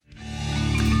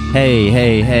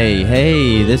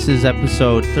Hey, this is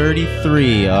episode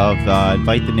 33 of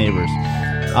Invite the Neighbors.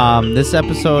 This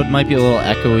episode might be a little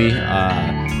echoey.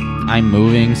 I'm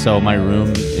moving, so my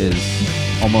room is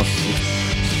almost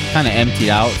kind of emptied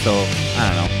out, so I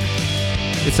don't know.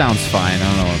 It sounds fine. I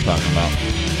don't know what I'm talking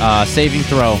about. Saving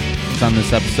Throw is on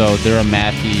this episode. They're a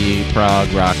mathy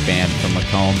prog rock band from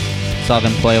Macomb. Saw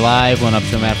them play live, went up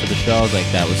to them after the show. I was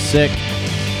like, that was sick.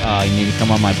 You need to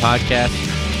come on my podcast.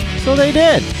 So they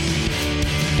did.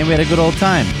 And we had a good old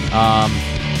time.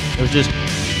 It was just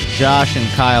Josh and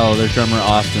Kyle. Their drummer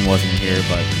Austin wasn't here,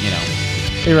 but, you know,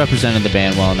 they represented the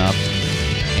band well enough.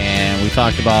 And we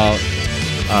talked about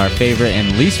our favorite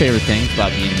and least favorite things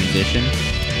about being a musician.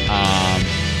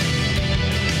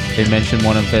 They mentioned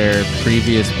one of their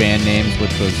previous band names,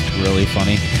 which was really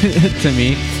funny to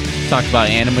me. Talked about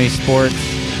anime sports.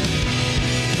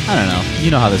 I don't know.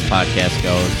 You know how this podcast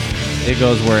goes. It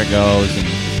goes where it goes, and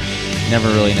never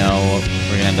really know what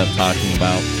we're going to end up talking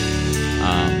about.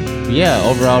 But yeah,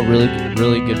 overall,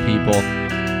 really good people.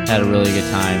 Had a really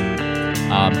good time.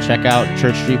 Check out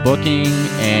Church Street Booking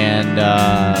and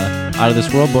Out of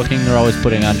This World Booking. They're always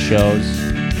putting on shows.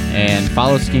 And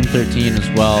follow Scheme 13 as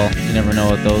well. You never know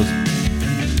what those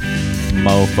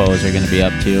mofos are going to be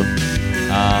up to.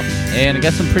 And I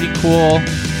got some pretty cool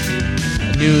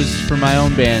news for my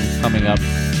own band coming up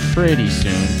pretty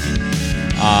soon.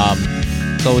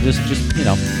 So just you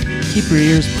know, keep your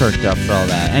ears perked up for all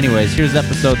that. Anyways, here's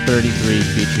episode 33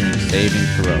 featuring Saving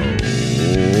Throw.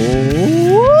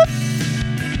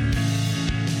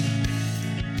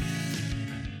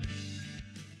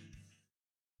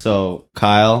 So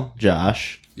Kyle,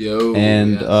 Josh,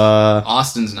 and yes.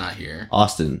 Austin's not here.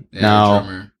 Austin. Yeah, now,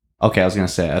 drummer. okay, I was gonna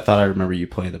say I thought I remember you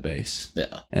playing the bass.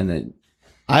 Yeah. And then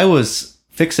I was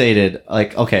fixated.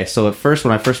 Like, okay, so at first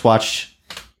when I first watched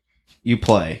you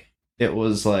play, it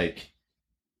was like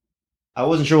I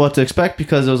wasn't sure what to expect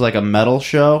because it was like a metal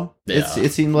show. Yeah.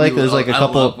 It seemed like there's like a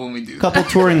couple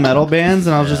touring metal bands,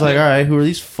 and I was just like, all right, who are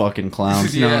these fucking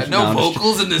clowns? Yeah, no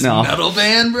vocals in this metal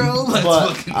band, bro.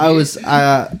 But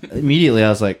immediately I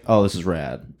was like, oh, this is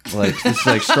rad. Like, this is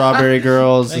like Strawberry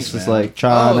Girls. Thanks, this is man. like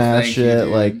Chon ass shit.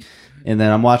 Like, and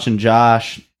then I'm watching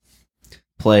Josh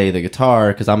play the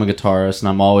guitar because I'm a guitarist and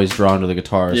I'm always drawn to the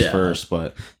guitarist first.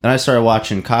 But then I started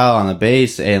watching Kyle on the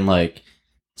bass, and like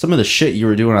some of the shit you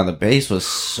were doing on the bass was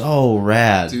so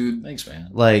rad, dude. Thanks, man.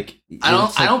 Like, I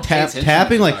don't pay attention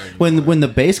tapping to like when the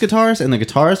bass guitarist and the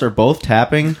guitarist are both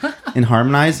tapping and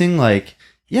harmonizing. Like,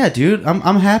 yeah, dude, I'm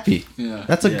happy. Yeah,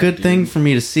 that's a good thing for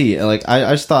me to see. Like,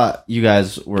 I just thought you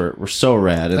guys were so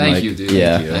rad. And thank like, you, dude.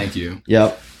 Yeah, thank you.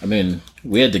 Yep. I mean,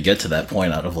 we had to get to that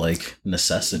point out of like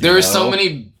necessity. There are so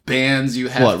many bands you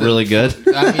have. What, really good?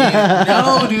 I mean,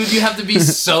 no, dude, you have to be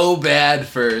so bad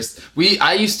first.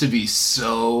 I used to be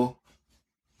so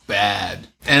bad,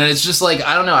 and it's just like,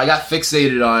 I don't know. I got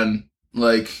fixated on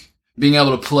like being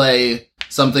able to play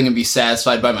something and be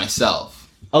satisfied by myself.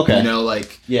 Okay. You know,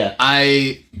 like, yeah.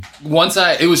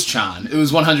 it was Chon. It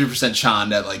was 100% Chon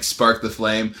that like sparked the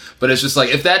flame. But it's just like,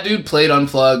 if that dude played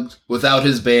unplugged without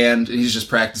his band and he's just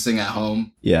practicing at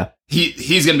home, yeah,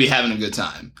 he's gonna be having a good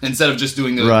time instead of just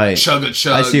doing the chug.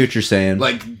 I see what you're saying.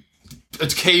 Like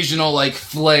occasional like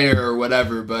flair or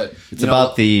whatever. But it's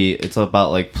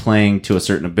about like playing to a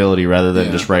certain ability rather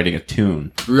than just writing a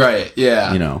tune. Right.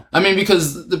 Yeah. You know. I mean,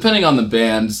 because depending on the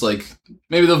band, it's like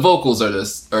maybe the vocals are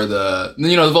the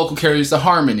vocal carries the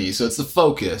harmony, so it's the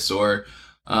focus, or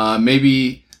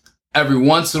maybe every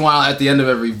once in a while at the end of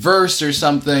every verse or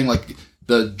something, like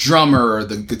the drummer or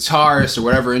the guitarist or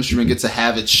whatever instrument gets to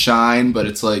have its shine. But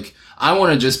it's like, I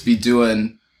want to just be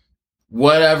doing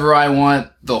whatever I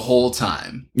want the whole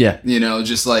time. Yeah. You know,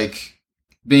 just like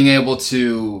being able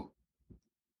to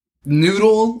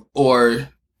noodle or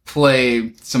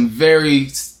play some very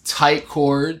tight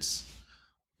chords.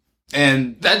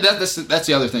 And that's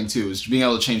the other thing too, is being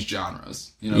able to change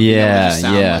genres. You know, being able to just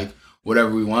sound like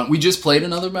whatever we want. We just played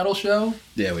another metal show.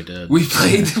 Yeah, we did. We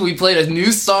played a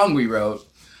new song we wrote.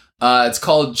 It's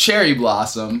called Cherry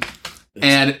Blossom.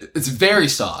 And it's very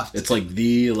soft. It's like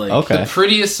the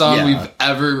prettiest song we've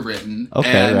ever written.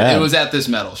 Okay, and rad. it was at this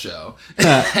metal show.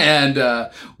 And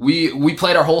we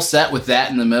played our whole set with that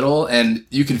in the middle, and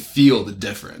you can feel the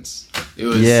difference. It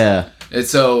was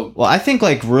It's so well. I think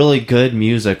like really good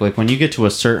music, like when you get to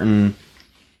a certain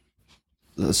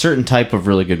type of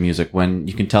really good music, when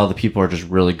you can tell the people are just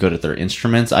really good at their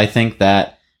instruments, I think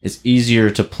that it's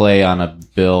easier to play on a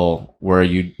bill where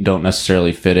you don't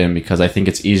necessarily fit in, because I think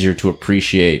it's easier to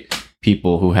appreciate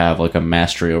people who have like a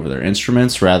mastery over their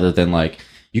instruments, rather than like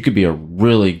you could be a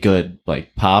really good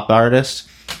like pop artist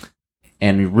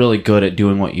and really good at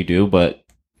doing what you do, but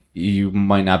you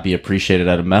might not be appreciated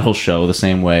at a metal show the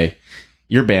same way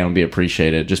your band would be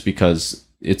appreciated, just because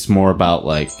it's more about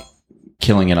like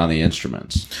killing it on the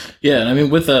instruments. Yeah, and I mean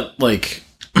with that, like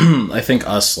I think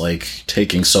us like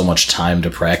taking so much time to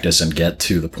practice and get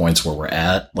to the points where we're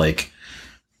at, like,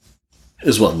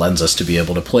 is what lends us to be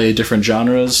able to play different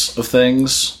genres of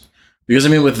things. Because I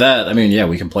mean with that, I mean, yeah,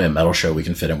 we can play a metal show, we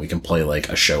can fit in, we can play like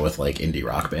a show with like indie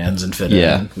rock bands and fit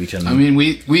in. We can I mean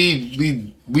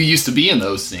we used to be in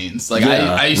those scenes. Like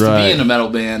Yeah, I used to be in a metal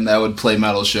band that would play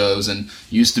metal shows, and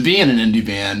used to be in an indie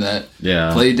band that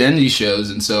played indie shows.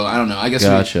 And so I don't know. I guess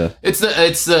Gotcha. it's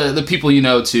the people you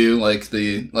know too, like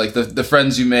the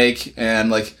friends you make, and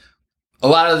like a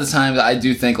lot of the times I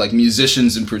do think like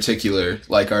musicians in particular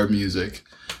like our music,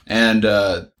 and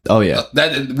Oh yeah.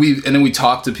 and then we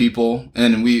talk to people,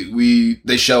 and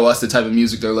they show us the type of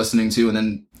music they're listening to, and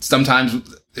then sometimes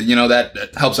that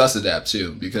helps us adapt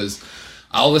too, because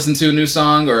I'll listen to a new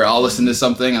song or I'll listen to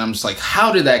something and I'm just like,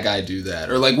 how did that guy do that?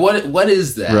 Or like, what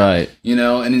is that? Right. And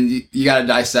then you got to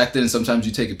dissect it, and sometimes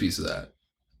you take a piece of that.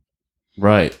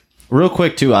 Right. Real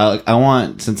quick too, I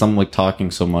want, since I'm like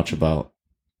talking so much about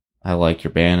I like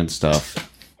your band and stuff.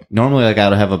 Normally like I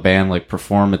would have a band like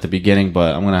perform at the beginning,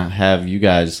 but I'm gonna have you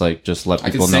guys like just let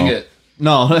people know. I can sing it.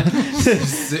 No,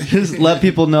 just let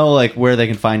people know like where they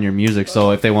can find your music.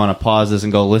 So if they want to pause this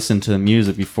and go listen to the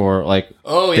music before like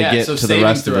they get to Saving the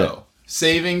rest Throw. of it.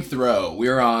 Saving Throw.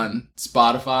 We're on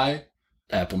Spotify,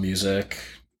 Apple Music,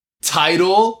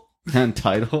 Tidal. And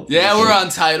Tidal. Yeah, we're on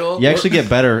Tidal. You actually get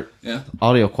better Yeah.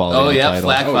 audio quality. Oh on yeah, Tidal.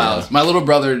 FLAC Oh, files. yeah. My little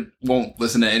brother won't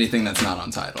listen to anything that's not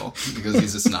on Tidal because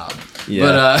he's a snob. Yeah.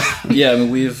 But yeah, I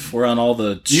mean we're on all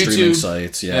the streaming YouTube.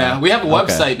 sites. yeah, we have a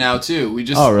website now too. We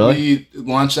just really? we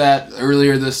launched that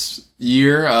earlier this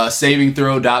year.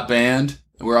 Savingthrow.band.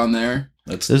 We're on there.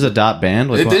 There's a dot band.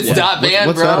 Like, It's dot band,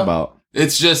 what's bro. that about?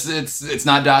 It's just it's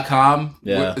not .com.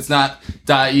 Yeah. It's not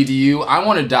 .edu. I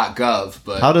wanted .gov,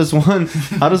 but How does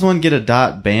one get a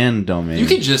dot band domain? you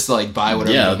could just like buy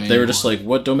whatever. Yeah, domain they were you just want. like,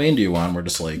 what domain do you want? We're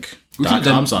just like, We could've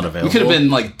 .com's done- not available. We could have been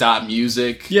like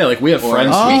 .music. Yeah, like we have Or-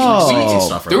 friends Oh. who can and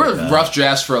stuff There like were that. rough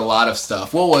drafts for a lot of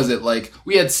stuff. What was it like?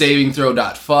 We had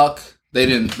savingthrow.fuck. They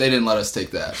didn't let us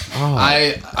take that. Oh,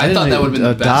 I didn't thought that would have been a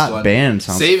the best dot one. band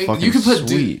sounds fucking you could put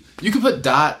sweet. you could put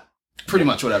dot pretty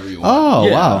much whatever you want. Oh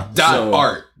Yeah. wow! Dot So-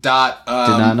 art. Dot Did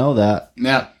not know that.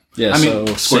 Yeah. Yeah, I mean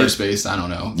so Squarespace, I don't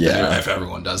know. Yeah. If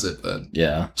everyone does it, but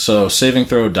Yeah, so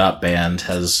savingthrow.band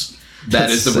has that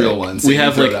is the real one. we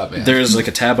have like Savingthrow.band. there's like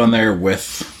a tab on there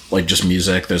with like just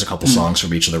music. There's a couple songs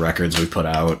from each of the records we put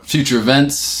out. future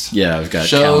events. Yeah, we've got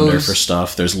Shows. calendar for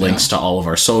stuff. There's links to all of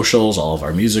our socials, all of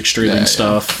our music streaming Yeah, yeah.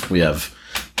 stuff. We have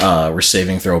we're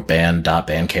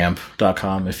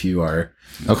savingthrowband.bandcamp.com if you are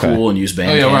Okay. cool and use Bandcamp.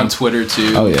 Oh yeah, we're on Twitter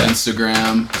too. Oh, yeah.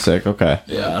 Instagram. Sick. Okay.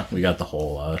 Yeah, we got the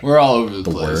whole We're all over the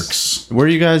the place. works. Where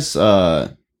you guys?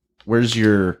 Where's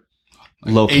your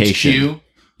location? HQ.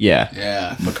 Yeah,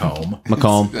 Yeah. Macomb.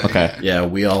 Macomb. Okay. Yeah,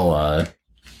 we all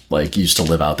like used to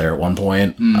live out there at one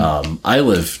point. I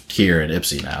live here in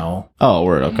Ipsy now. Oh,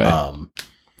 word. Okay.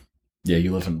 Yeah,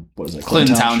 you live in what is it?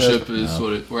 Clinton Township is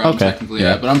where I'm Okay. technically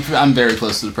Yeah. at, but I'm very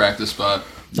close to the practice spot.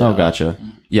 Oh, gotcha.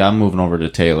 Yeah, I'm moving over to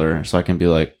Taylor, so I can be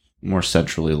like more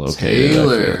centrally located. I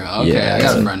Taylor. feel. Okay, Yeah, I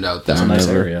got a friend out there. That's a nice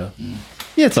Taylor. area.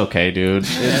 Yeah, it's okay, dude.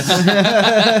 Let's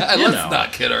know.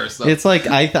 not kid ourselves. It's like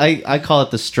I call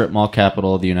it the strip mall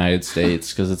capital of the United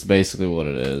States because it's basically what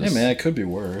it is. Hey man, it could be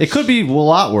worse. It could be a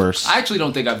lot worse. I actually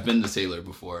don't think I've been to Taylor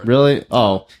before. Really?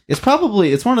 Oh, it's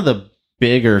one of the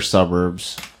bigger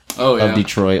suburbs Oh yeah. of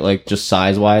Detroit, like just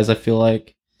size wise. I feel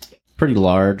like pretty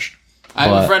large. I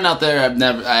have but- a friend out there.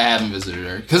 I haven't visited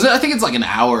her because I think it's like an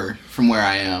hour from where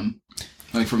I am,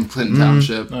 like from Clinton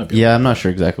Township. Might be Yeah, I'm not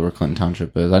sure exactly where Clinton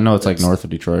Township is. I know it's like north of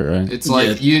Detroit, right? It's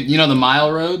like you know the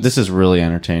mile roads. This is really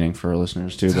entertaining for our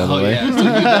listeners too, by the way. yeah, so you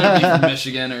better be from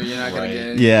Michigan or you're not gonna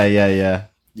Right. get. Yeah.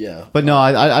 Yeah. But no,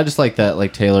 I just like that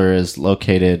like Taylor is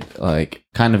located like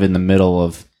kind of in the middle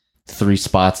of three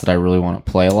spots that I really want to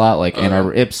play a lot, like Ann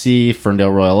Arbor, Ipsy,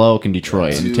 Ferndale, Royal Oak, and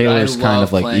Detroit. Dude, and Taylor's I kind love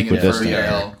of like playing in equidistant.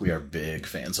 Ferndale. We are big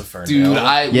fans of Ferndale.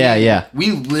 Dude, Yeah.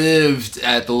 We lived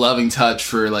at the Loving Touch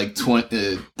for like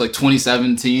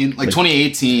 2017, like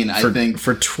 2018, I think.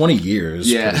 for 20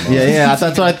 years. Yeah. pretty much. Yeah,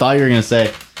 that's what I thought you were gonna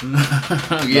say.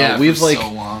 Yeah, we've, for like-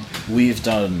 so long. We've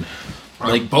done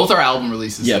Like both our album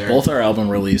releases. yeah, there. both our album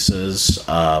releases,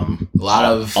 a lot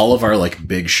of all of our like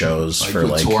big shows like for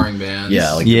with like touring bands.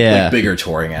 yeah, like bigger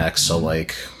touring acts. So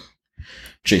like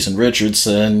Jason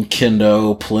Richardson,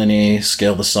 Kindo, Pliny,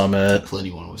 Scale the Summit.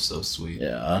 Plenty one was so sweet.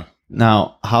 Yeah.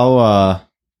 Now, how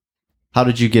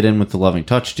did you get in with the Loving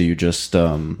Touch? Do you just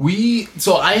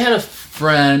So I had a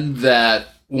friend that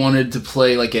wanted to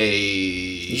play like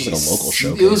It was like a local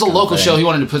show. It was a kind of local thing. show he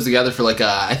wanted to put together for like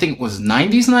I think it was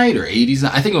 90s night or 80s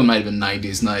night. I think it might have been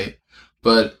 90s night.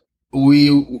 But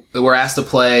we were asked to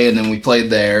play, and then we played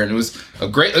there, and it was a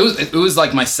great. It was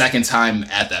like my second time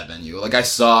at that venue. Like I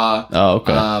saw. Oh,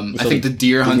 okay. I think the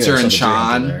Deer Hunter and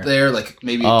Sean there, like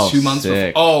maybe 2 months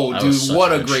sick. before. Oh, That was dude, such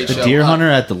what a a good great show. show! the Deer Hunter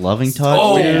at the Loving Touch.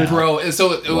 Oh, Yeah. bro! And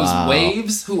so it was Wow.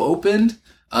 Waves who opened.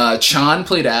 Sean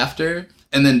played after,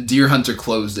 and then Deer Hunter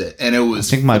closed it, and it was.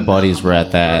 I think my buddies were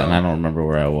at that, phenomenal, and I don't remember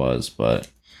where I was, but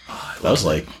That was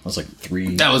like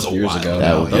 3 That was a years while ago.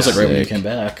 ago, That was like yeah. right when you Sick. came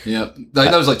back. bro. Yep,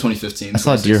 that was like 2015. I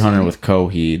saw Deer 2016. Hunter with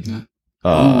Coheed,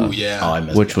 Oh yeah, Oh, I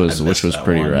missed which I was missed that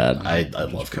pretty one. rad. I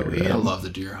love Cody. I love the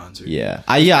Deer Hunter. Yeah,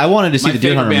 I wanted to see My the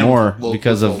Deer favorite Hunter band more with local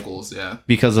because of vocals, yeah.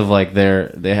 like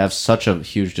they have such a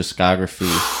huge discography.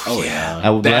 Oh yeah. I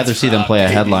would That's rather see them play a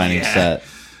baby, headlining yeah. set.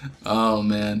 Oh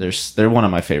man, They're one of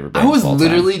my favorite bands. I was of all time.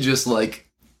 literally just like,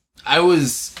 I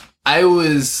was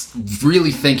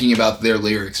really thinking about their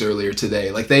lyrics earlier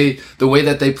today. Like the way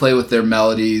that they play with their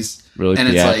melodies, really and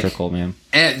it's like- theatrical, man.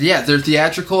 and yeah, they're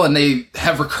theatrical and they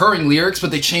have recurring lyrics, but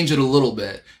they change it a little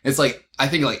bit. It's like I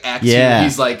think like Act Yeah. 2,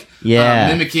 he's like Yeah.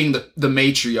 mimicking the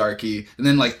matriarchy, and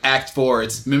then like Act 4,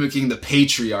 it's mimicking the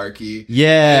patriarchy.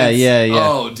 Yeah, It's- yeah.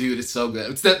 Oh, dude, it's so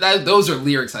good. It's that those are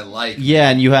lyrics I like. Yeah,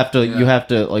 and you have to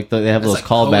Yeah. like they have It's those like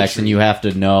callbacks, poetry. and you have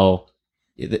to know.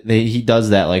 He does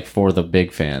that like for the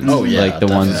big fans. Oh, yeah, like the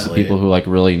ones definitely. people who like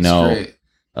really It's know great.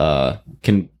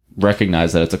 can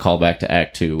recognize that it's a callback to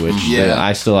Act 2, which Yeah.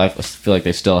 I feel like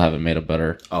they still haven't made a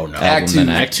better. Oh no. Act Act than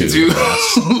 2, Act 2.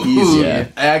 Easy. Yeah.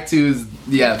 Act 2 is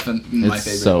my It's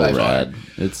favorite. so by far. rad.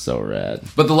 It's so rad.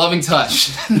 But the Loving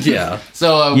Touch. Yeah.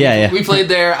 So Yeah. we played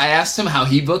there. I asked him how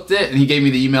he booked it, and he gave me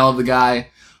the email of the guy.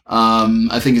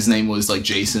 I think his name was like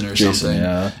Jason or something.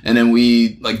 Yeah. And then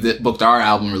we booked our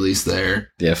album release there,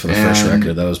 Yeah, for the first And-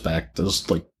 record, that was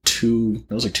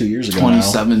 2 years ago.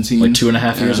 2017. Now. Like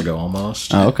 2.5 years Yeah. ago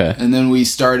almost. Oh, okay. And then we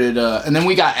started, and then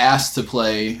we got asked to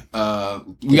play.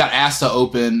 We got asked to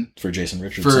open For Jason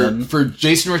Richardson. for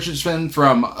Jason Richardson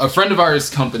from a friend of ours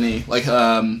company, like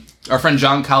our friend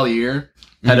John Collier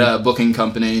had a booking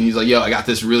company, and he's like, "Yo, I got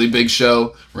this really big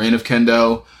show, Reign of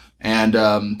Kendo." And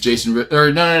Jason, it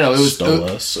was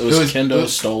Stolas. It was Kendo,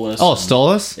 Stolas. Oh,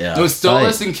 Stolas? Yeah. It was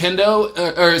Stolas and Kendo,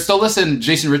 or Stolas and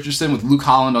Jason Richardson with Luke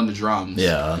Holland on the drums.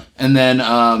 Yeah. And then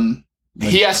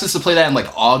he asked us to play that in like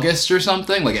August or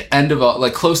something, like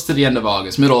like close to the end of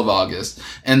August, middle of August.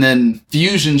 And then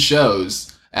Fusion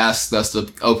Shows asked us to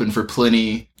open for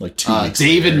Pliny, Like 2 weeks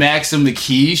David later. Maxim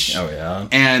McKeish, Oh yeah.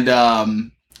 and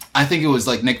I think it was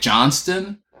like Nick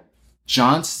Johnston.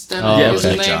 Johnston, Oh, I think okay. was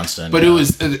his Nick name. Johnston, But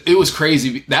yeah. it was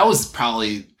crazy. That was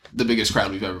probably the biggest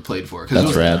crowd we've ever played for. 'Cause it That's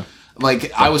was, rad.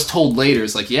 Like I was told later,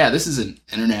 it's like, yeah, this is an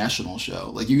international show.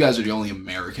 Like you guys are the only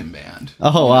American band.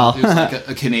 Oh, wow. There's like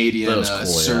a Canadian, That was cool, yeah.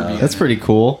 Serbian. That's pretty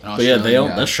cool. and But yeah, Australian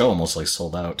guy. that show almost like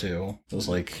sold out too. It was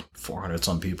like 400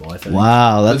 some people, I think.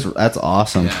 Wow, that's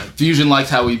awesome. Yeah. Fusion liked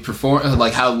how we perform,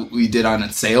 like how we did on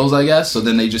sales, I guess. So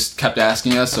then they just kept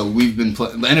asking us. So we've been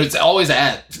playing, and it's always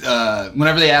at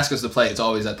whenever they ask us to play, it's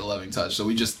always at the Loving Touch. So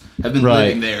we just have been Right.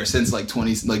 living there since like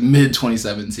mid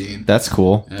 2017. That's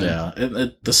cool. Yeah,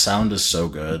 the sound is so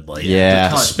good. Like, Yeah.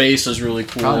 the space is really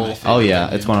Probably cool. my favorite Oh yeah,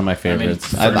 venue. it's one of my I mean, favorites.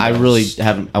 for I us- really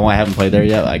haven't. I haven't played there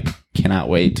yet. I cannot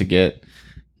wait to get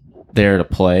there to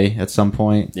play at some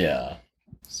point. Yeah,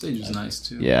 Stage is nice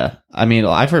too. Yeah, I mean,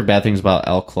 I've heard bad things about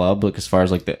El Club, like as far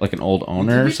as like an old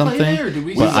owner Did or we play something. there, or did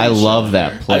we But do I a show love that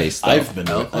there? place. I've though.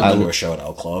 been I- to a show at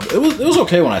El Club. It was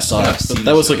okay when I saw Yeah, it, I've seen but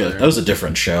the that was show like there. that was a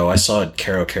different show. I saw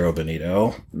Caro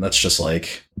Benito, and that's just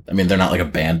like, I mean, they're not like a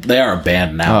band. They are a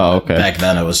band now. Oh, but okay. Back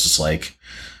then, it was just like,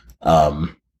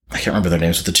 I can't remember their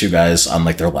names, but the two guys on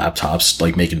like their laptops,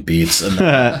 like making beats, and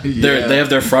Yeah. they have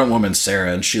their front woman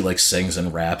Sarah, and she like sings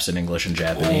and raps in English and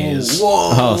Japanese.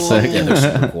 Whoa! Oh, sick. Yeah, they're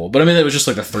super cool. But I mean, it was just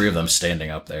like the three of them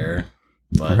standing up there.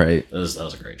 But Right. that was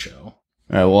a great show. All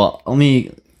right. Well, let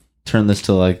me turn this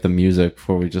to like the music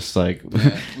before we just like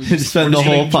Yeah, we just- spend the we're just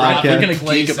whole gonna drop- podcast. we're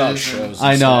gonna geek about places shows.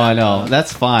 I know. Yeah.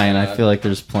 That's fine. I Yeah. feel like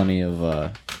there's plenty of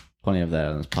that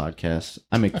on this podcast.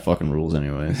 I make the fucking rules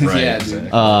anyways. Right, Yeah, exactly.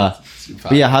 dude.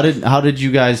 But yeah, how did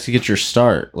you guys get your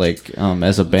start? Like,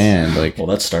 as a band? Like, Well,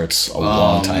 that starts a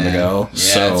long time man. ago. Yeah,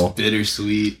 So it's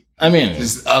bittersweet. I mean,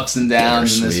 There's ups and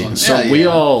downs in this bittersweet. one. So Yeah, we yeah.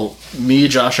 all, me,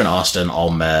 Josh, and Austin, all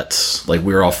met. Like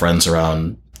we were all friends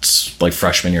around like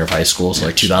freshman year of high school, so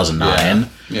like 2009.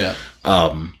 Yeah.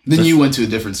 Then you went to a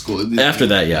different school. After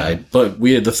that, yeah. But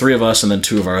we had the three of us and then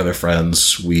two of our other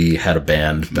friends. We had a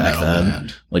band back Metal then.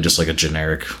 band. Like just like a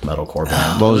generic metalcore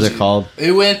band. What was it called?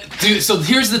 It went, dude. So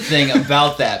here's the thing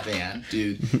about that band,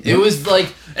 dude. It was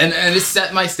like, and it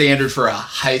set my standard for a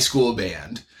high school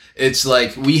band. It's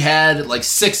like we had like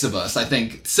 6 of us. I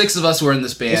think 6 of us were in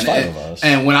this band. There's 5 of us.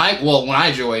 And when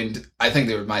I joined, I think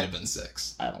there might have been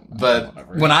 6. I don't know. But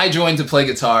whatever. when I joined to play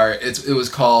guitar, it was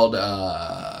called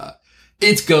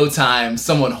 "It's Go Time."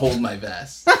 Someone hold my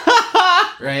vest.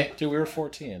 Right? Dude, we were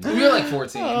 14. We were like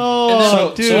 14. Oh, And then-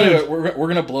 So, dude. so anyway, we're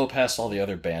gonna blow past all the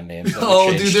other band names. that we oh,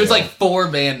 changed dude, there's to. like 4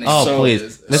 band names. Oh, So-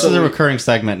 please. This so is a we- recurring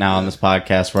segment now on this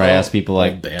podcast where I Oh, ask people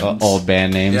like old bands. old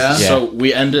band names. Yeah. So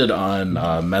we ended on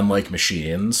Men Like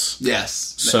Machines.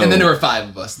 Yes. So- And then there were 5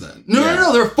 of us then. No, Yeah.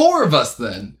 no, there were 4 of us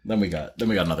then. Then we got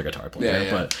another guitar player. Yeah,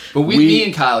 yeah. But me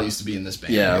and Kyle used to be in this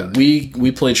band. yeah, together.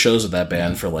 we played shows with that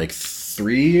band for like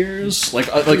 3 years, like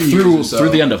 3 years through or so. through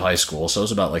the end of high school. So it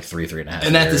was about like three and a half.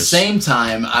 And at the years. same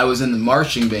time, I was in the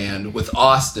marching band with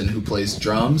Austin, who plays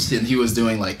drums, and he was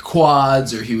doing like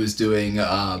quads, or he was doing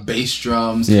bass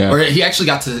drums, Yeah. or he actually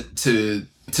got to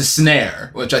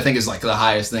snare, which I think is like the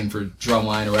highest thing for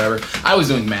drumline or whatever. I was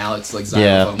doing mallets, like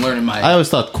xylophone, learning my. I always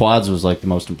thought quads was like the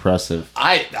most impressive.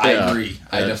 I Yeah. agree.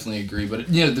 I Yeah. definitely agree. But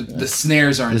you know, the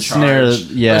snares are in The snare, charge,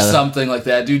 yeah. or something like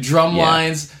that. Dude, drum Yeah.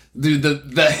 lines. Dude,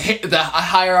 the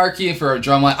hierarchy for a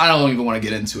drum line. I don't even want to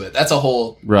get into it. That's a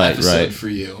whole episode right. for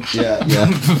you. Yeah, yeah.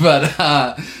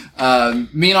 But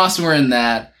me and Austin were in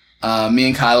that. Me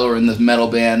and Kyle were in the metal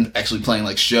band, actually playing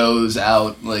like shows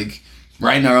out, like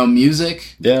writing our own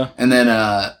music. Yeah, And then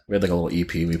we had like a little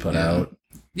EP we put out.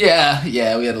 yeah,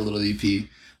 we had a little EP.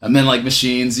 Men Like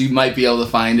Machines. You might be able to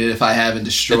find it if I haven't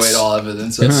destroyed It's- all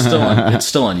evidence. It's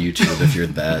still on YouTube if you're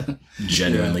that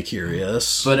genuinely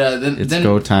curious. But It's then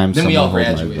go time. Then we all someone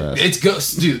hold my graduated. breath. It's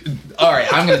go, dude. All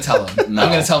right, I'm gonna tell him. I'm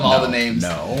gonna tell him all the names.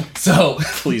 No, So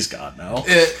please God, no.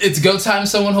 it's go time.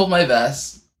 Someone hold my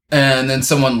vest, and then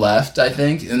someone left, I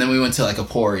think, and then we went to like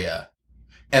Aporia,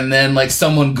 and then like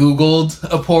someone Googled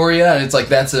Aporia, and it's like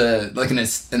that's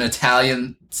an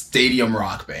Italian stadium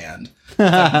rock band.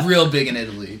 Like, real big in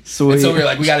Italy. Sweet. And so we were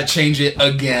like, we got to change it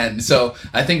again. So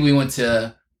I think we went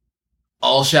to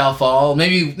All Shall Fall.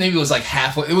 Maybe it was like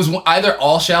halfway. It was either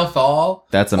All Shall Fall.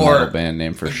 That's a or- metal band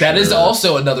name for sure. That is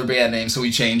also another band name, so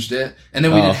we changed it. And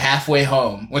then we Oh. did Halfway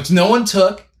Home, which no one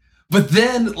took. But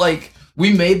then, like,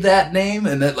 we made that name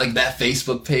and that, like, that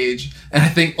Facebook page. And I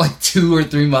think, like, 2 or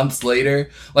 3 months later,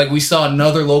 like, we saw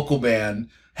another local band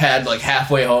had, like,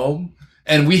 Halfway Home.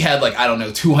 And we had, like, I don't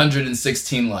know,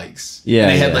 216 likes. Yeah,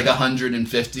 And they had, yeah. like,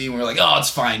 150. And we were like, oh,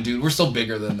 it's fine, dude. We're still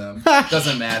bigger than them.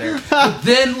 Doesn't matter. But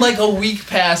then, like, a week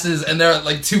passes and they're at,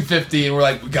 like, 250. And we're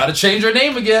like, we got to change our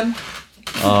name again.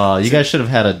 You guys should have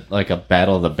had a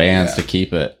battle of the bands Yeah. to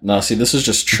keep it. No, see, this is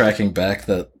just tracking back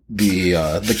that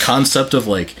the concept of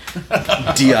like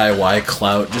DIY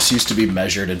clout just used to be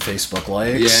measured in Facebook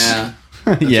likes. Yeah.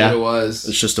 That's Yeah. what it was.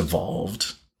 It's just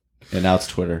evolved. And now it's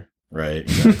Twitter. Right,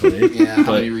 exactly. Yeah, how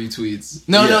But- many retweets?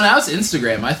 No, now it's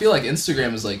Instagram. I feel like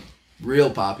Instagram is like real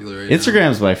popular right now.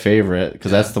 Instagram's my favorite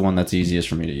because Yeah. that's the one that's easiest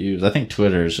for me to use. I think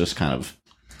Twitter is just kind of.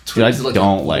 Twitter's Dude, I like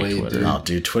don't a like void, Twitter. dude. Oh,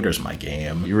 dude, Twitter's my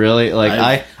game. You really like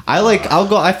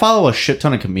I follow a shit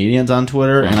ton of comedians on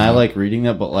Twitter and I like reading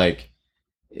it, but like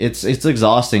it's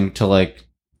exhausting to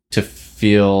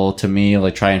feel to me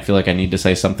like try and feel like I need to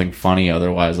say something funny,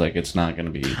 otherwise like it's not gonna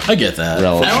be I get that.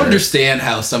 relevant. I don't understand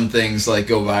how some things like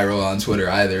go viral on Twitter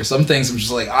either. Some things I'm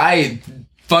just like I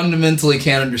fundamentally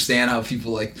can't understand how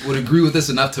people like would agree with this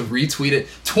enough to retweet it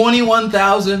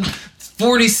 21,000,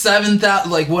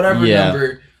 47,000, like whatever Yeah.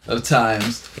 number of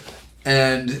times.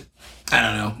 And I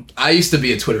don't know. I used to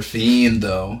be a Twitter fiend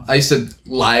though. I used to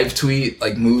live tweet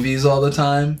like movies all the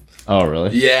time. Oh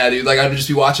really? Yeah, dude. Like I'd just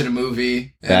be watching a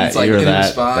movie and That it's like you're in that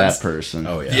response. person.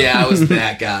 Oh yeah. Yeah, I was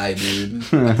that guy, dude.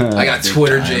 I got Big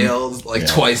Twitter time. jailed like Yeah.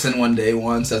 twice in one day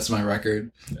once. That's my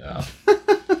record. Yeah.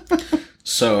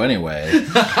 So anyway,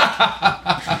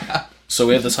 so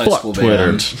we have this high Fuck school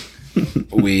Twitter. band.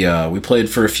 We played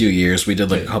for a few years. We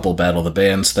did like a couple Battle of the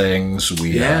Bands things.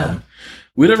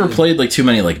 We never played like too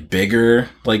many like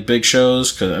big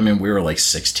shows because I mean we were like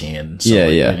 16. So, Yeah,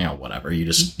 like, yeah. You know, whatever.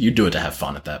 You do it to have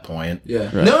fun at that point. Yeah.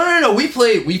 Right. No. We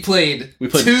played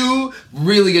 2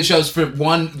 really good shows for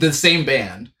the same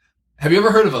band. Have you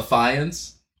ever heard of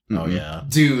Affiance? Oh yeah.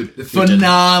 Dude,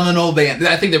 phenomenal band.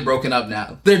 I think they're broken up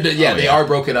now. They are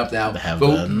broken up now. They have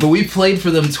but been. but we played for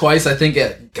them twice. I think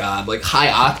at like High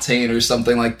Octane or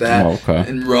something like that. Oh, okay.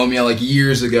 In Romeo, like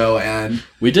years ago, and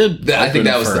We did. I think open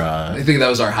that was for, I think that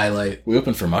was our highlight. we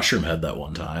opened for Mushroom Head that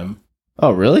one time.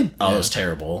 Oh, really? Oh, it was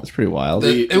terrible. That's pretty wild.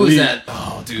 It was at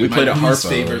dude, we played my at least Harpo's.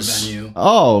 favorite venue.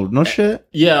 Oh, no shit.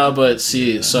 Yeah, but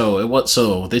see,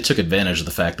 so they took advantage of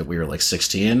the fact that we were like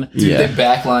 16. Dude, Yeah. they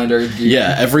backlined our gear.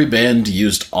 Yeah, every band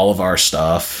used all of our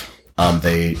stuff.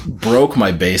 They broke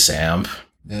my bass amp.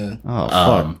 Yeah. Oh,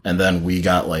 fuck. And then we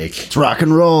got like It's rock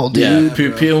and roll, dude.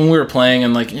 yeah, when we were playing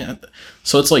and like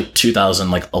so it's like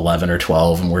 2011 or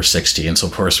 12 and we're 16, so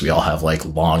of course we all have like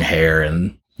long hair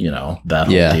and that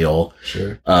whole deal.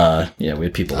 Sure. We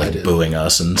had people like booing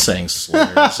us and saying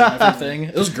slurs and everything.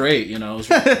 It was great, it was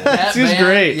really cool. That This is band,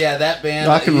 great. Yeah, that band.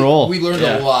 Rock and roll. We learned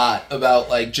Yeah. a lot about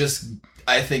like just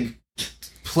I think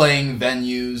playing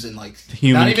venues and like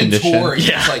Human not even condition. touring,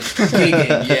 Yeah. just like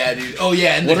gigging. Yeah, dude. Oh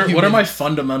yeah. And What are my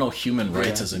fundamental human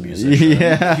rights as a musician?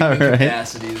 Yeah, human right.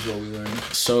 capacity is what we learned.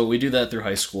 So we do that through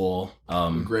high school.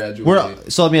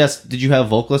 Graduate. So let me ask, did you have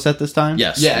vocalists at this time?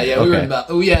 Yes. Yeah, yeah.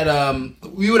 Okay. We had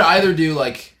we would either do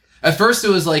like at first it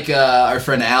was like our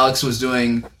friend Alex was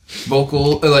doing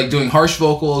doing harsh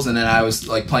vocals, and then I was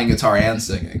like playing guitar and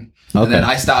singing. Okay. And then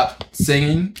I stopped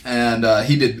singing, and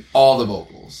he did all the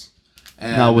vocals.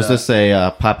 And, Now, was this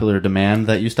a popular demand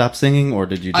that you stopped singing, or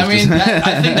did you just... I mean,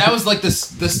 I think that was like the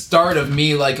start of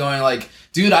me like going like,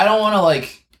 dude, I don't want to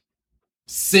like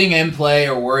sing and play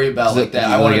or worry about like that.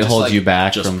 I want to it holds like, you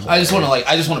back just from... play. I just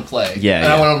want to play. Yeah, and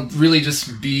yeah. I want to really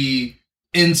just be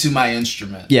into my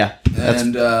instrument. Yeah,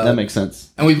 And that makes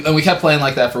sense. and we kept playing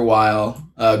like that for a while.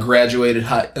 Graduated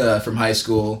from high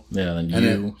school, Yeah, then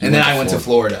and then I went to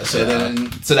Florida. So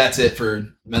so that's it for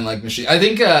Men Like Machine. I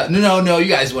think no, you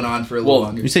guys went on for a little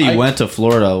longer. You say you went to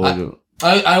Florida.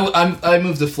 I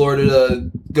moved to Florida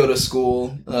to go to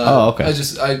school. Okay.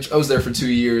 I was there for 2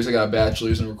 years. I got a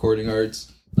bachelor's in recording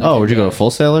arts. Would you go to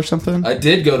Full Sail or something? I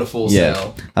did go to Full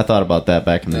Sail. I thought about that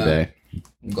back in the day.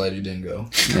 I'm glad you didn't go,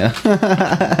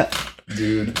 Yeah.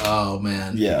 dude. Oh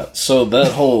man. Yeah, so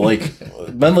that whole like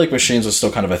Men Like Machines was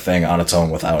still kind of a thing on its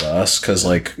own without us, because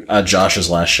like at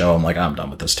Josh's last show, I'm like, I'm done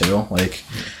with this too. Like,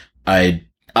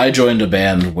 I joined a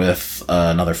band with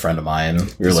another friend of mine.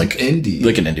 We were like an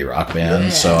indie rock band. Yeah.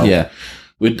 So Yeah.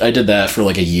 I did that for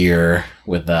like a year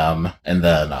with them, and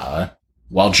then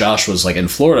while Josh was like in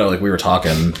Florida, like we were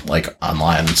talking like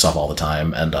online and stuff all the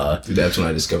time, and Dude, that's when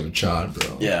I discovered Chad,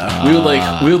 bro.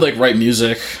 yeah, we would write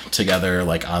music together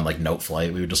like on like Note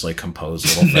Flight. We would just like compose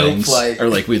little Note things, Flight. or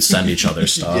like we'd send each other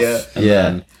stuff. Yeah. And Yeah.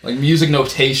 then- Like music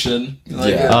notation.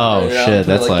 Like, Yeah. Oh, shit,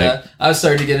 that's like- that. I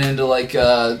started to get into like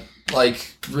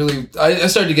really. I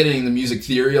started to get into music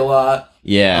theory a lot.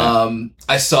 Yeah.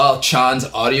 I saw Chan's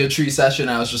Audio Tree session.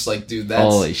 I was just like, dude, that's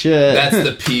Holy shit. that's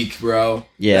the peak, bro.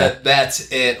 Yeah.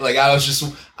 That's it. Like I was just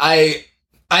I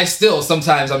still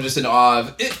sometimes I'm just in awe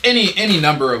of any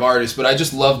number of artists, but I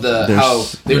just love how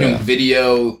they were doing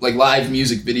video, like live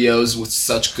music videos with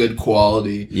such good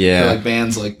quality. Yeah. for, like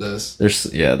bands like this.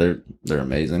 They're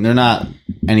amazing. They're not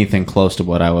anything close to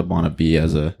what I would want to be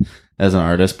as an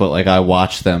artist, but like I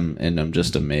watch them and I'm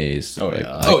just amazed. Oh, Like,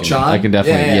 yeah. John? I can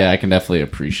definitely I can definitely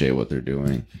appreciate what they're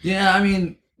doing. Yeah, I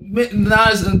mean,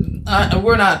 not as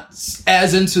we're not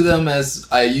as into them as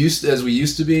we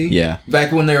used to be. Yeah.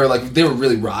 Back when they were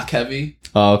really rock heavy.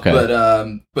 Oh, okay.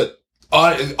 But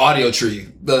Audio Tree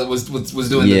was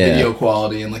doing the video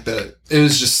quality and like it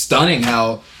was just stunning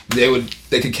how they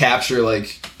could capture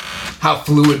like how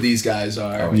fluid these guys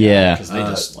are. Oh, Yeah. because they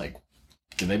just like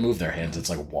they move their hands. It's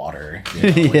like water.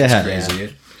 Yeah. It's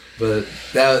crazy. But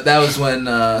that was when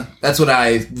that's when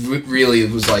I really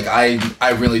was like I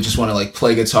really just want to like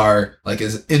play guitar like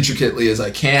as intricately as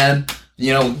I can,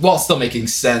 while still making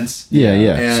sense. Yeah.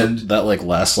 And So that like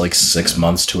last like 6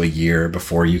 months to a year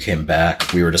before you came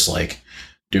back, we were just like,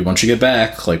 dude, once you get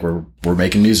back, like we're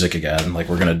making music again. Like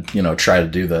we're gonna try to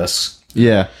do this.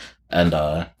 Yeah. And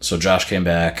so Josh came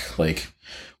back. Like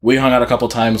we hung out a couple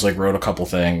times. Like wrote a couple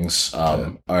things.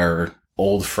 Our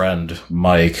old friend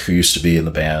Mike, who used to be in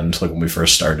the band, like when we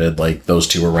first started, like those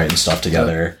two were writing stuff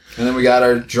together. And then we got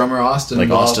our drummer Austin. Like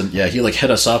involved. Austin, yeah, he like hit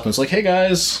us up and was like, "Hey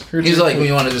guys," He's like,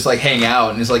 "We want to just like hang out,"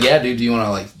 and he's like, "Yeah, dude, do you want to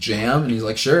like jam?" And he's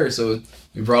like, "Sure." So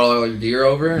we brought all our gear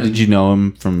over. And Did you know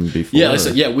him from before? Yeah, like I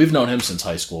said, yeah, we've known him since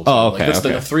high school. Too. Oh, okay, Like,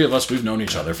 okay. the three of us, we've known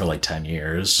each other for like 10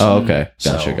 years. Oh, okay.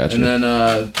 Gotcha. So-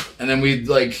 Gotcha. And then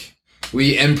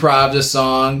we improv'd a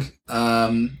song.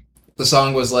 The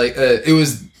song was like it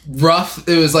was rough.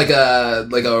 It was like a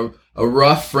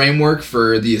rough framework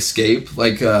for The Escape,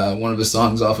 like one of the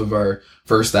songs off of our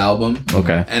first album.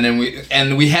 Okay. And then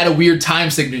we had a weird time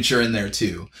signature in there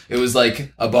too. It was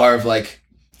like a bar of like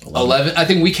 11. I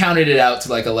think we counted it out to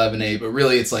like 11/8, but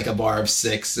really it's like a bar of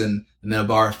 6 and then a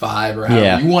bar of 5 or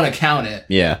however you want to count it.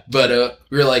 Yeah. But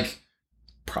we were like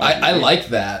I like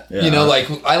that. Yeah. You know, like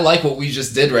I like what we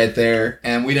just did right there,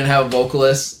 and we didn't have a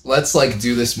vocalist. Let's like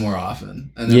do this more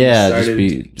often. And then Yeah, we just started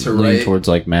be to lean write. towards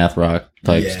like math rock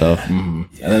type Yeah. stuff. Mhm.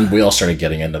 And then we all started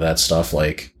getting into that stuff.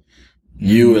 Like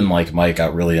you and like Mike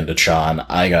got really into Chan.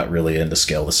 I got really into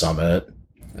Scale the Summit.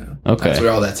 Okay. That's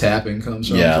where all that tapping comes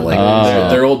from. Yeah, like Oh.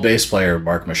 their old bass player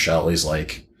Mark Michelle.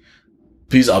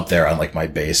 He's up there on like my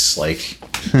bass like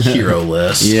hero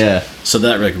list. Yeah. So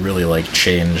that like really like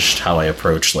changed how I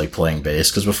approached like playing bass,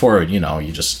 because before, you know,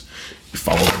 you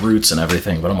follow the roots and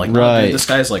everything, but I'm like, no, Right. dude, this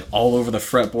guy's like all over the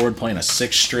fretboard playing a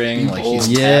 6-string, like he's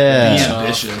Yeah. Be tapping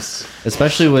ambitious.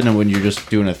 Especially when you're just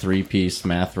doing a 3-piece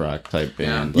math rock type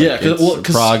band. Yeah, Like, 'cause- it's well,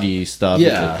 'cause- proggy stuff.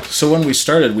 Yeah. So when we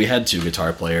started, we had 2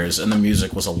 guitar players, and the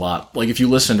music was a lot like if you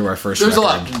listen to our first There was a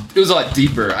record, lot. It was a lot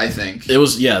deeper, I think. it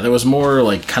was there was more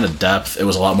like kind of depth. It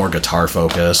was a lot more guitar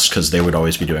focused because they would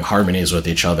always be doing harmonies with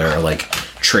each other, like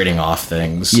trading off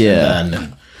things. Yeah. And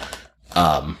then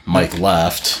Mike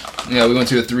left, Yeah, we went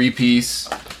to a 3-piece,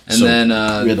 and so then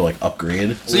we had to like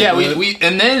upgrade. so yeah, we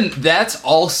and then that's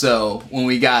also when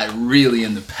we got really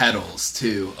into pedals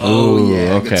too. Ooh,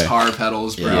 okay. guitar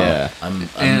pedals, bro. Yeah. I'm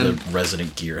And- the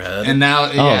resident gearhead. And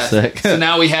now, yeah, sick. so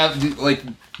now we have like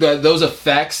those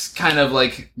effects kind of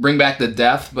like bring back the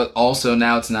depth, but also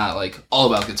now it's not like all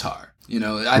about guitar. You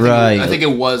know, I think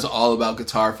it was all about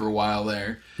guitar for a while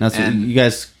there. That's what, And- you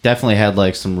guys definitely had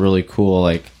like some really cool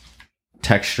like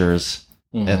textures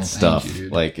and stuff. you,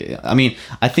 dude. Like, I mean,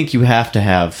 I think you have to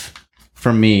have,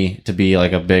 for me to be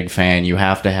like a big fan, you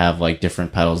have to have like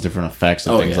different pedals, different effects,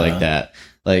 and Oh, things yeah. like that.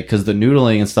 Like, because the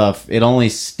noodling and stuff, it only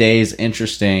stays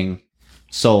interesting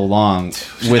so long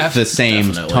with the same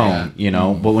Definitely, tone, you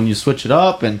know. But when you switch it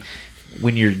up and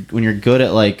when you're good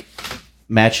at like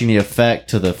matching the effect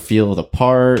to the feel of the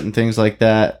part and things like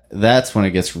that, that's when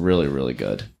it gets really, really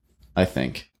good, I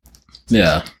think.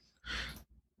 Yeah.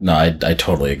 No, I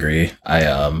totally agree.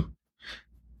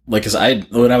 Like, cause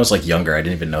when I was like younger, I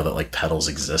didn't even know that like pedals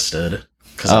existed.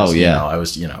 Cause I Oh, was, yeah. I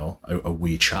was, a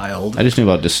wee child. I just knew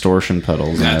about distortion pedals.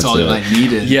 And That's that's all it. I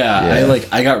needed. Yeah, Yeah.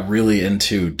 I got really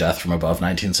into Death from Above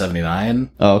 1979.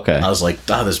 Oh, okay. I was like,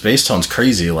 this bass tone's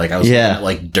crazy. Like I was Yeah. looking at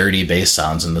like dirty bass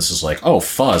sounds, and this is like, oh,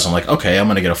 fuzz. I'm like, okay, I'm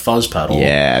gonna get a fuzz pedal.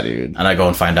 Yeah, dude. And I go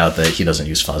and find out that he doesn't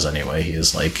use fuzz anyway. He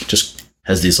is like just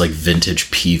has these like vintage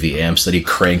PV amps that he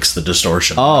cranks the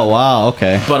distortion. Oh, wow.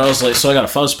 Okay. But I was like, so I got a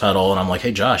fuzz pedal, and I'm like,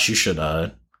 hey Josh, you should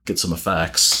get some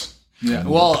effects. Yeah.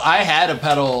 Well, I had a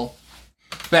pedal.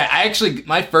 But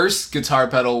my first guitar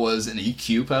pedal was an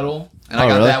EQ pedal, and I Oh,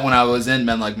 got really? that when I was in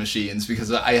Men Like Machines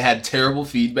because I had terrible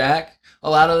feedback a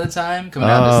lot of the time coming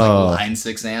out of this Oh. like Line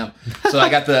 6 amp. So I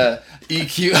got the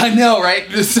EQ. I know, right?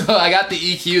 So I got the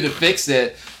EQ to fix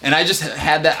it, and I just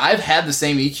had that. I've had the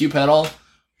same EQ pedal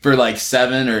for like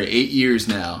 7 or 8 years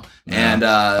now. And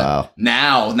Wow.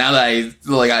 now that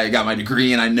I got my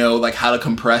degree and I know like how to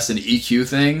compress and EQ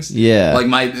things. Yeah.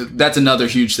 Like that's another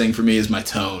huge thing for me is my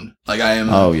tone. Like I am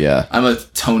Oh, yeah. I'm a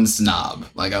tone snob.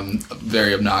 Like I'm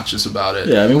very obnoxious about it.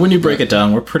 Yeah, I mean, when you break it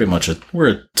down, we're pretty much we're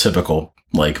a typical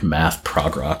like math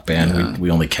prog rock band. Yeah. We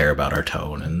only care about our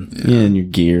tone and Yeah, and your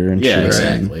gear and yeah, shit.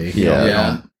 exactly. You know, Yeah. we Yeah.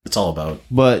 don't- it's all about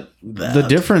But the That.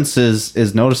 difference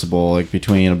is noticeable, like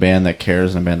between a band that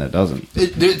cares and a band that doesn't.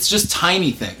 It's just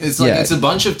tiny things. It's like Yeah. it's a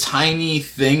bunch of tiny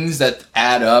things that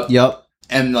add up Yep.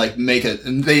 and like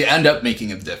and they end up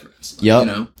making a difference. Yep. You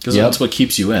know? because Yep. that's what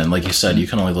keeps you in. Like you said, you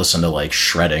can only listen to like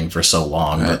shredding for so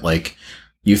long, but like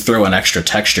you throw in extra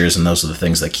textures, and those are the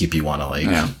things that keep you want to like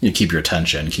Yeah. you keep your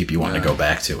attention, keep you wanting to go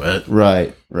back to it.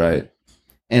 Right. Right.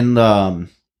 And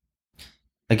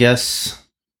I guess,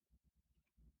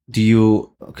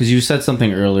 because you said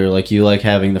something earlier, like you like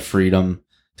having the freedom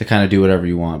to kind of do whatever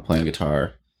you want playing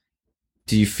guitar.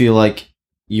 Do you feel like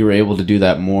you were able to do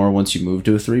that more once you moved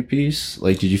to a 3-piece?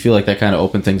 Like, did you feel like that kind of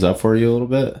opened things up for you a little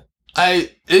bit?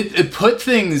 It put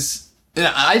things.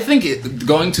 I think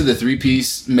going to the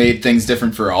 3-piece made things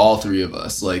different for all three of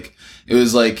us. Like it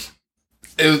was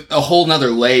a whole nother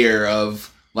layer of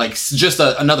like just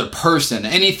another person.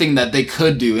 Anything that they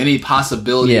could do, any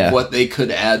possibility Yeah. of what they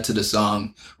could add to the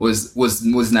song was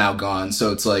now gone.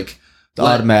 So it's like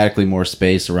Automatically more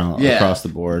space around Yeah. across the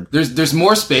board. there's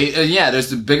more space.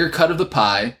 There's a bigger cut of the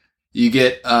pie. You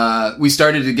get we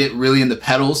started to get really into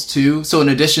pedals too. So in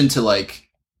addition to like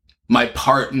my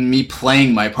part and me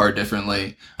playing my part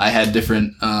differently, I had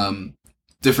different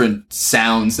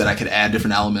sounds that I could add,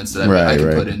 different elements that I could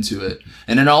Right. put into it.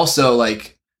 And then also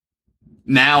like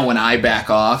now when I back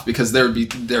off, because there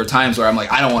are times where I'm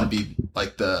like, I don't want to be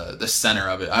like the center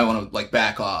of it. I want to like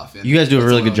back off. And You guys do a that's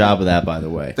really what good job of that, by the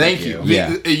way. Thank you.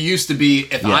 Yeah. It used to be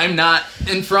if Yeah. I'm not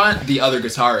in front, the other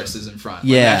guitarist is in front.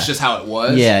 Like, Yeah. that's just how it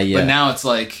was. Yeah. But now it's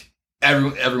like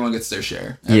everyone gets their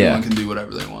share. Yeah. Everyone can do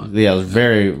whatever they want. Yeah, it was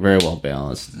very, very well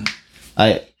balanced.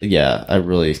 I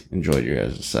really enjoyed your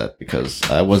guys' set because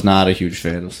I was not a huge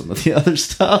fan of some of the other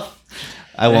stuff.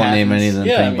 I won't name happens. any of them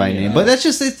Yeah, thing I by mean, name, yeah. but that's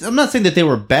just. I'm not saying that they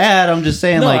were bad. I'm just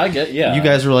saying, No, like, I get- yeah. you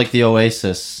guys were like the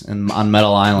Oasis on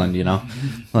Metal Island, you know.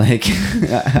 Like,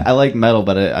 I like metal,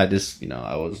 but I just,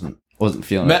 I wasn't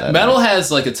feeling it. That Metal much.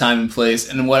 has like a time and place,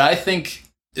 and what I think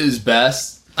is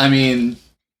best. I mean,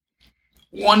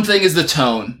 one thing is the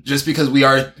tone. Just because we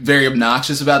are very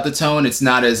obnoxious about the tone, it's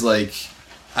not as like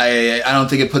I don't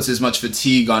think it puts as much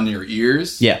fatigue on your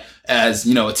ears. Yeah. As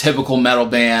a typical metal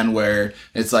band where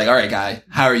it's like, all right, guy,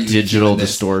 how are you? Digital doing this?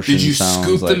 distortion Did you sounds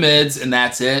scoop the like- mids and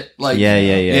that's it? Like, Yeah,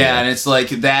 and it's like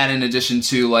that. In addition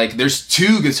to like, there's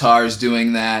 2 guitars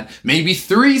doing that, maybe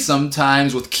 3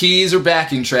 sometimes with keys or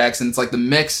backing tracks, and it's like the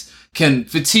mix can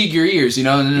fatigue your ears, and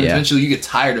then Yeah. eventually you get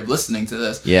tired of listening to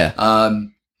this. Yeah.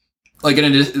 Like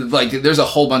there's a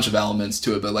whole bunch of elements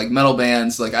to it, but like metal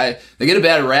bands, like they get a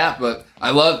bad rap, but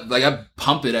I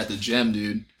pump it at the gym,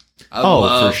 dude.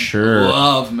 For sure.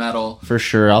 Love metal. For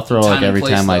sure. I'll throw Time like and Every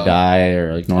place, Time I though. Die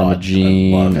or like Norma I love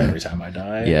Jean. Every Time I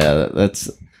Die. Yeah,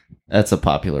 that's a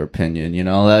popular opinion,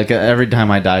 Like Every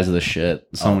Time I Die is the shit.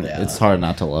 Yeah. It's hard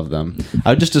not to love them.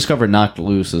 I just discovered Knocked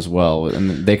Loose as well,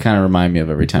 and they kind of remind me of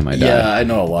Every Time I Die. Yeah, I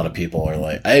know a lot of people are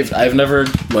like, I've never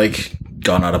like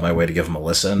gone out of my way to give them a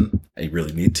listen. I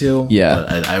really need to. Yeah.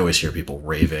 but I always hear people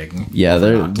raving. Yeah,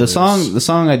 over the Knocked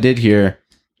song I did hear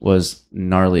was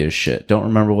gnarly as shit. Don't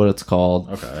remember what it's called,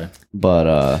 Loose. Okay, but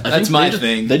I That's think my they just-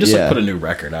 thing. They just Yeah. like, put a new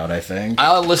record out. I think.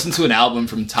 I'll listen to an album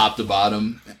from top to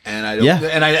bottom, and I don't, Yeah.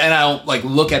 and I don't like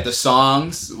look at the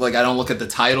songs, like I don't look at the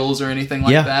titles or anything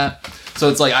like Yeah. that. So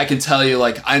it's like I can tell you,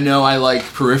 like I know I like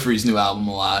Periphery's new album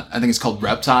a lot. I think it's called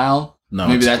Reptile. No,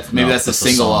 maybe it's- that's the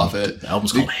single song. off it. The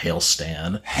album's called Hail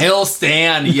Stan. Hail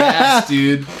Stan, yes,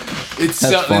 dude. It's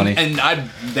That's so funny. and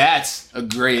that's a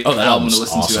great Oh, that album to album's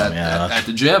listen to awesome, yeah. at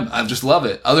the gym. I just love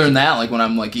it. Other than that, like when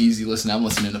I'm like easy listening, I'm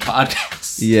listening to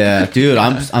podcasts. yeah, dude,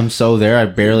 I'm so there. I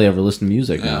barely ever listen to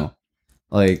music now.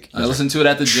 Like I listen to it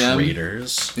at the gym.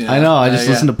 Traders. Yeah. I know, I just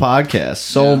Yeah, listen to podcasts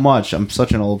so Yeah. much. I'm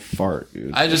such an old fart,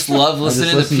 dude. I just love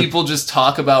listening listen to to- people just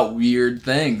talk about weird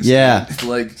things. Yeah. It's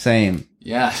like, Same,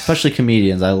 yeah. especially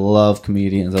comedians. I love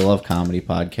comedians. I love comedy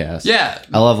podcasts. Yeah.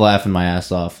 I love laughing my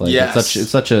ass off. Like Yes. it's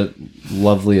such a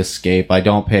lovely escape. I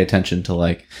don't pay attention to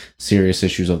like serious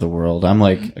issues of the world. I'm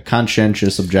like a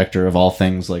conscientious objector of all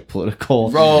things like political.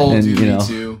 Bro, and dude, you me know,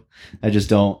 too. I just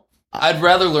don't. I'd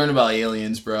rather learn about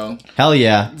aliens, bro. Hell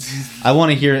yeah, I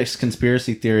want to hear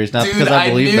conspiracy theories, not Dude, because I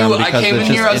believe them. Because I came it's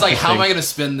in here, just I was like, how am I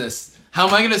interesting. going to spin this? How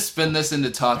am I going to spin this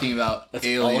into talking about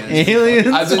aliens? Aliens?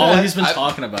 I've been- All he's been I-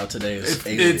 talking about today is It's,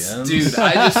 aliens. dude,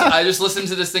 I just listened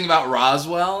to this thing about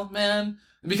Roswell, man,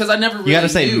 because I never really You gotta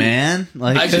say, knew. man.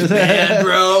 Like, I just, man,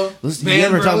 bro. Listen, Man, you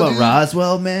ever bro, talk about dude.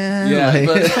 Roswell, man? Yeah, Like-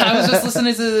 but I was just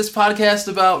listening to this podcast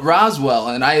about Roswell,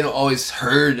 and I had always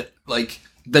heard like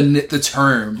the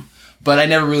term, but I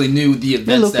never really knew the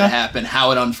events Luca. that happened,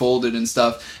 how it unfolded, and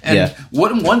stuff. And Yeah.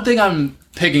 one thing I'm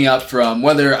picking up from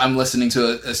whether I'm listening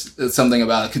to something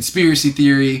about a conspiracy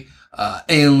theory,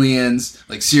 aliens,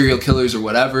 like serial killers or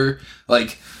whatever,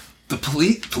 like the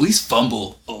police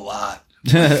fumble a lot.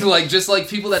 Like just like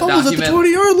people that Fumbles at the document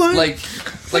 20-yard line. like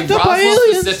Picked up by Roswell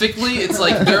aliens. specifically, it's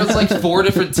like there's like 4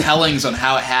 different tellings on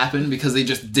how it happened because they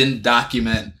just didn't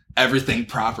document everything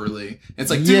properly. It's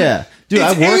like, dude, yeah, dude,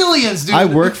 it's aliens, dude. I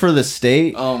work for the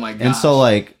state. Oh my god! And so,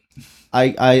 like,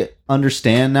 I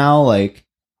understand now, like,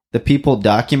 the people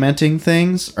documenting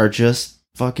things are just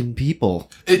fucking people.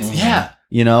 it's yeah,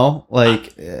 You know,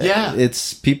 like, yeah.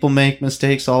 it's people make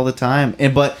mistakes all the time,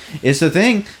 but it's the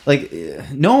thing, like,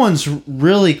 no one's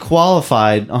really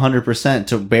qualified 100%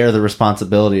 to bear the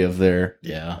responsibility of their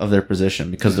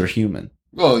position because they're human.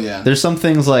 Oh yeah. There's some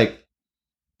things like.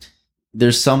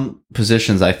 There's some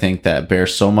positions I think that bear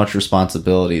so much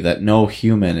responsibility that no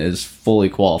human is fully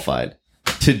qualified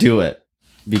to do it,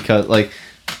 because like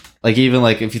even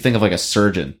like if you think of like a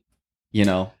surgeon, you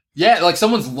know, Yeah, like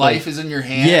someone's life is in your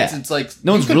hands. Yeah. It's like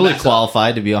no you one's could really mess up.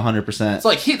 qualified to be 100%. It's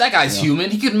like that guy's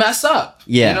human. He could mess up.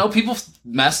 Yeah. You know, people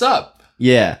mess up.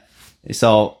 Yeah,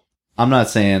 so I'm not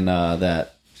saying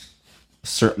that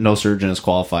no surgeon is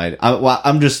qualified.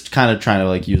 I'm just kind of trying to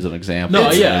like use an example. No,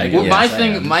 yeah, I Well, get my what you're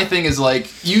thing, saying. my thing is like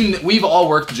we've all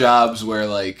worked jobs where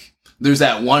like there's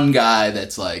that one guy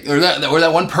that's like, or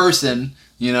that one person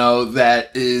you know,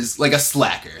 that is like a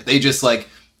slacker. They just like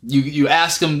you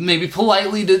ask them maybe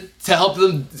politely to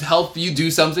help you do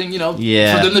something, you know,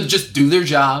 Yeah. for them to just do their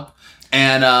job,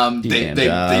 and they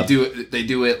job.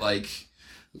 do it like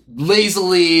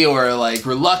lazily or like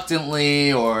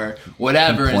reluctantly or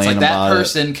whatever, and it's Complain like that about it.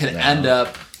 person can end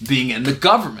up being in the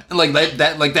government, like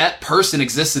that person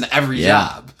exists in every Yeah.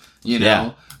 job, you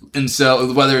know. And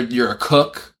so whether you're a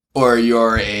cook or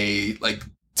you're a like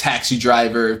taxi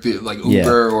driver, like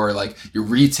Uber, or like your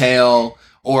retail,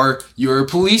 or you're a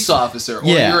police officer, or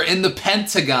you're in the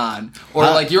Pentagon, or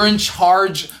like you're in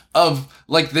charge of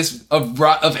like this of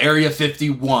Area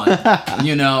 51,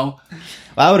 you know.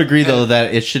 I would agree though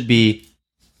that there should be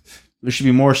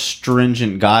more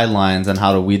stringent guidelines on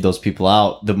how to weed those people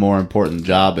out. The more important the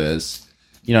job is,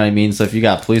 you know what I mean. So if you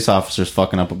got police officers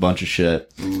fucking up a bunch of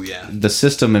shit, Ooh, yeah. the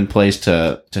system in place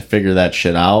to figure that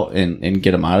shit out and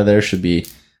get them out of there should be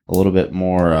a little bit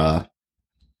more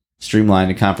streamlined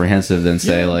and comprehensive than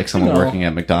say like someone working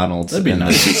at McDonald's. That'd be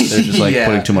nice. They're just like Yeah.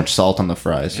 putting too much salt on the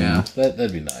fries. You know?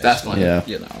 That'd be nice. Definitely. Yeah.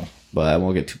 You know. But I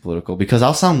won't get too political because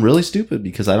I'll sound really stupid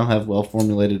because I don't have well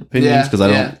formulated opinions because I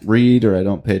Yeah. don't read or I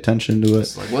don't pay attention to it.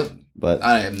 It's like what? But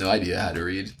I have no idea how to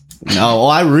read. no,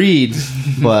 I read,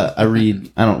 but I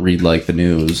don't read like the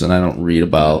news and I don't read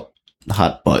about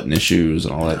hot button issues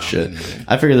and all that shit. me neither.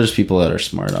 I figure there's people that are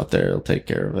smart out there that'll take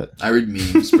care of it. I read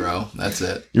memes, bro. That's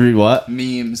it. You read what?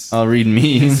 Memes. I'll read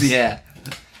memes. Yeah.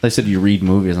 They said you read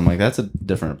movies. I'm like, that's a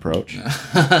different approach.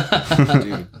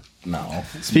 Dude, no.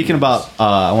 Speaking about,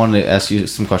 I wanted to ask you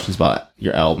some questions about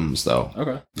your albums, though.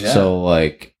 Okay. Yeah. So,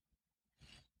 like,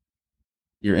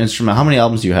 your instrument. How many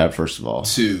albums do you have? First of all,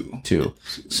 2. 2.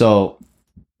 So,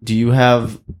 do you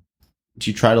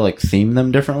try to like theme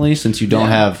them differently since you don't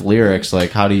Yeah. have lyrics?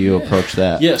 Like, how do you approach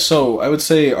that? Yeah, so I would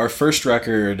say our first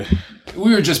record,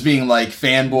 We were just being like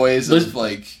fanboys of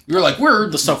like we were like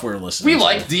the stuff we were listening we to.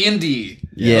 like D&D.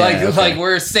 Yeah, like okay. like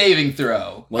we're saving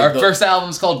throw. Like Our the- first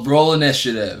album's called Roll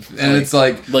Initiative, and it's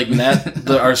like Like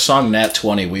our song Nat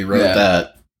 20, we wrote Yeah.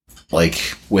 that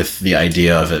like with the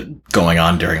idea of it going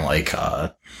on during like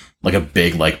a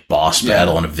big like boss Yeah.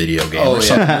 battle in a video game Oh, or yeah.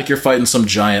 something. Like you're fighting some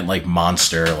giant like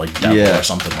monster like devil Yeah. or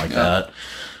something like that.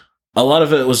 A lot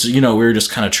of it was, you know, we were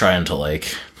just kind of trying to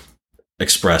like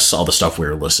express all the stuff we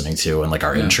were listening to and like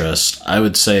our Yeah. interest. I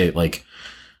would say like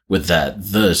with that,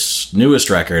 this newest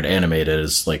record, Animated,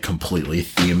 is like completely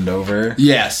themed over.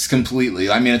 yes, completely.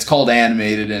 I mean, it's called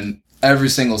Animated, and every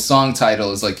single song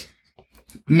title is like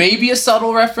maybe a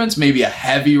subtle reference, maybe a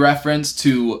heavy reference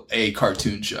to a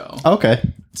cartoon show. Okay.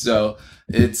 So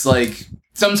it's like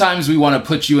sometimes we want to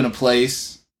put you in a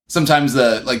place. Sometimes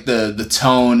the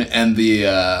tone and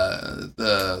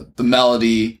the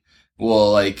melody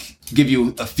will like give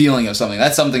you a feeling of something.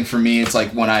 That's something for me. It's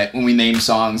like when we name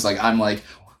songs, like I'm like,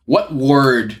 what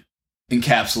word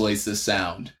encapsulates this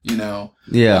sound? You know?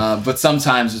 Yeah. But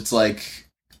sometimes it's like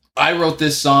I wrote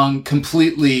this song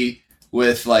completely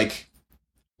with like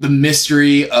the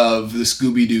mystery of the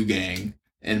Scooby-Doo gang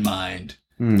in mind.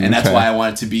 And that's why I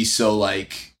want it to be so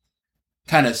like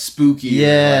kind of spooky,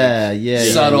 Yeah, or, like, yeah,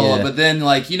 subtle. yeah. But then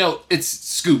like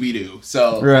it's Scooby Doo,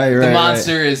 so Right, the right,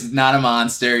 monster is not a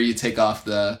monster. You take off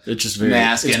the It's just very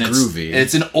mask it's and groovy.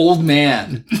 It's an old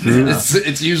man.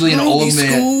 it's usually an old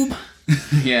man.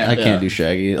 Yeah, I can't do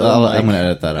Shaggy. Oh I'm my gonna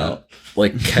edit that out.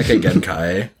 like Keke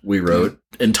Genkai, we wrote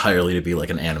entirely to be like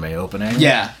an anime opening.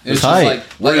 yeah. It's Tight.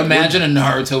 just like imagine a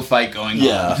Naruto fight going on.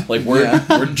 Yeah, like we're Yeah.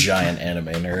 we're giant anime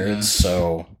nerds,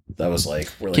 so that was like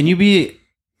we're like Can you be?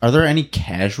 Are there any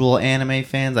casual anime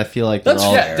fans? I feel like they're That's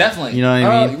all. Yeah, definitely. You know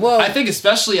what I mean? well, I think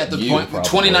especially at the You point probably.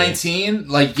 2019,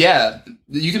 like yeah,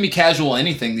 you can be casual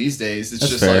anything these days. It's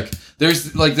That's just fair.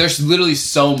 like there's literally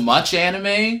so much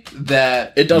anime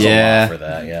that it does a Yeah. lot for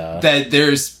that. Yeah,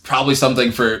 there's probably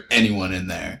something for anyone in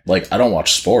there. like I don't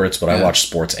watch sports, but I Yeah. watch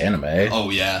sports anime.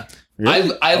 Oh yeah,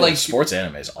 Really? I like sports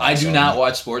animes. Awesome. I do not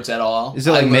watch sports at all. Is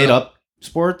it like I made love- up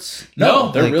sports? No,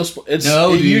 No, they're like- real. It's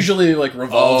No, it dude. usually like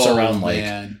revolves Oh, around like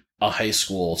man. a high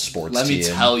school sports. Let me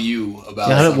team. tell you about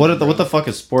Yeah, something, what bro. the fuck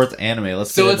is sports anime?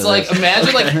 Let's. So get it's into like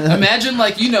this. imagine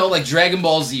like you know like Dragon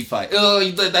Ball Z fight. Oh,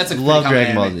 that's a pretty Love common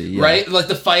Dragon Ball anime, Z, yeah. right? Like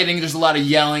the fighting, there's a lot of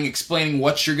yelling, explaining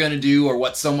what you're gonna do or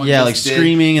what someone Yeah, just like did,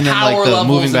 screaming and then, like, power the levels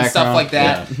moving and background. stuff like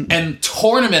that, and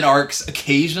tournament arcs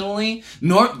occasionally.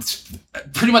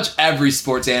 Pretty much every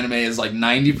sports anime is like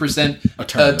 90% A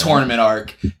tournament. tournament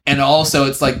arc, and also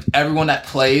it's like everyone that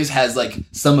plays has like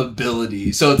some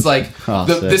ability. So it's like Oh,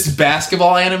 sick. this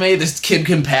basketball anime, this kid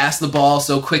can pass the ball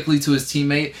so quickly to his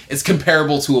teammate, it's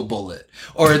comparable to a bullet.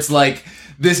 Or it's like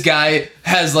this guy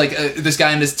has like this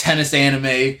guy in this tennis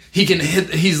anime. He can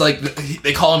hit. He's like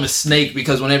they call him a snake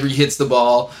because whenever he hits the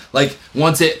ball, like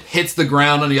once it hits the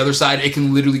ground on the other side, it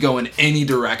can literally go in any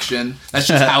direction. That's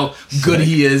just how good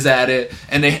he is at it,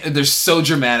 and they're so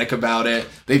dramatic about it.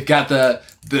 They've got the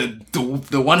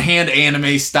one hand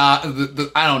anime style.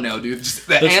 I don't know, dude. Just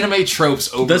the anime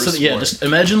tropes over. Yeah, just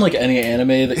imagine like any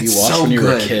anime that you watched so when you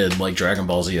were a good. kid, like Dragon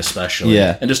Ball Z especially.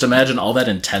 Yeah. And just imagine all that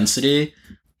intensity,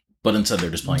 but instead they're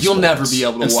just playing You'll sports. never be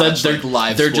able to watch like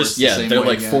live they're sports just the same they're way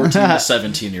like again. 14 to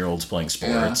 17-year-olds playing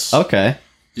sports. Okay.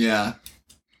 Yeah,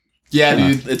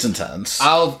 dude. It's intense.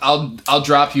 I'll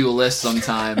drop you a list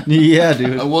sometime. Yeah,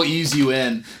 dude. We'll ease you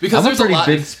in because I'm a there's pretty a lot.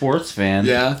 big sports fan.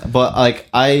 Yeah. But like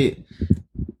I'm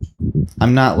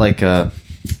not like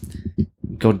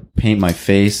go paint my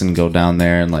face and go down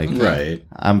there and like Right.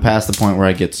 I'm past the point where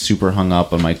I get super hung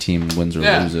up on my team wins or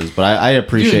Yeah. loses. But I You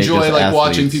appreciate enjoy just like athletes.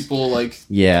 watching people like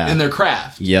Yeah. in their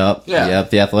craft. Yep. Yeah. Yep.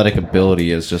 The athletic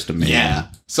ability is just amazing. Yeah.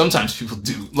 Sometimes people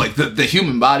do like the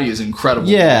human body is incredible.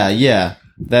 Yeah, yeah.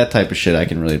 That type of shit I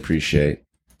can really appreciate.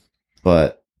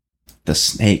 But the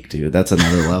snake, dude, that's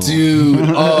another level. Dude.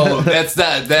 Oh,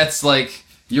 that's like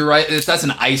you're right. That's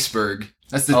an iceberg.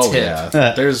 That's the Oh tip.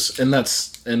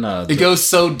 yeah. It goes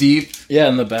so deep. Yeah,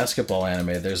 in the basketball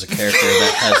anime, there's a character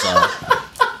that has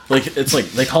like it's like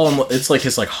they call him. It's like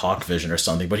his like hawk vision or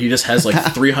something, but he just has like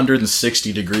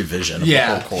 360-degree vision. Of the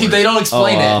Yeah, whole court. they don't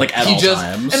explain Oh, it. like, at he all just,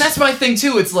 times. and that's my thing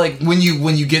too. It's like when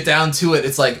you get down to it,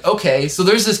 it's like okay, so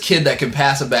there's this kid that can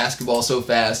pass a basketball so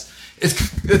fast.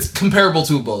 It's comparable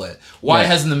to a bullet. Why Right.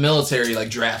 hasn't the military like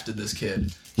drafted this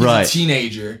kid? He's Right. a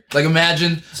teenager. Like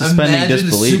imagine Suspending the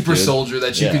disbelief, super dude. soldier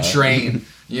that you could Yeah. train.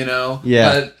 You know.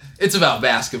 Yeah. But it's about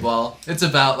basketball. It's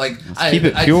about like Keep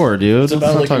it pure, dude. It's Let's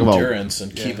about not like talk about. endurance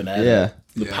and keeping at Yeah. it.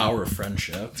 The Yeah. power of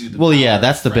friendship. Dude, the Well, yeah, power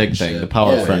that's of the big thing. friendship. The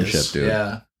power of Always. friendship, dude.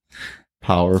 Yeah.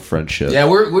 Power of friendship. Yeah,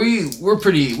 we're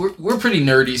pretty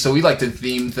nerdy, so we like to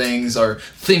theme things or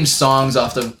theme songs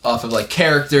off of like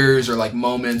characters or like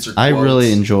moments or quotes. I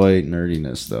really enjoy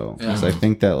nerdiness though, because Yeah. I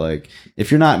think that like if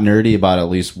you're not nerdy about at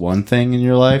least one thing in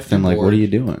your life, then like what bored. are you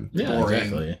doing? Yeah, Boring.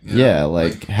 exactly. Yeah,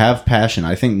 like have passion.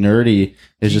 I think nerdy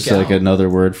is just Geek like out. another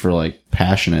word for like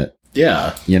passionate.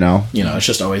 Yeah, You know? it's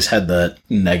just always had that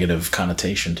negative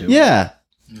connotation to it. Yeah,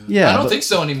 yeah. I don't but think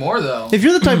so anymore though. if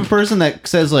you're the type of person that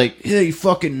says like, "Hey, you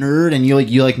fucking nerd," and you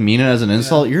mean it as an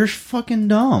insult, you're fucking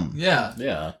dumb. Yeah.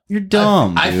 Yeah. You're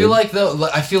dumb. I dude. feel like though.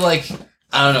 I feel like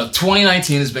I don't know.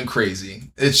 2019 has been crazy.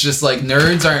 It's just like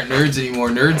nerds aren't nerds anymore.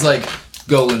 Nerds like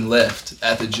go and lift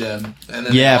at the gym, and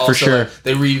then Yeah, they for also, sure.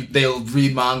 like, they'll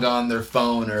read manga on their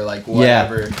phone or like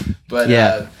whatever. But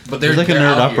Yeah. but they're There's like a they're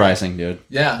nerd out here. uprising, dude.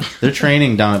 Yeah. They're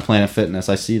training down at Planet Fitness.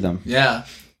 I see them. Yeah.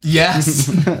 Yes.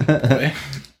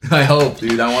 I hope,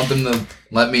 dude. I want them to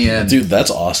let me in. Dude,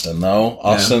 that's Austin though.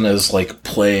 Austin is like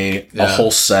play a Yeah.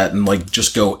 whole set and like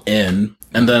just go in.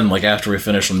 And then like after we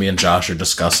finish when me and Josh are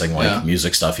discussing like Yeah.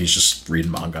 music stuff, he's just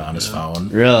reading manga on his phone.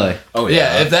 Really? Oh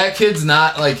Yeah, if that kid's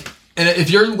not like, and if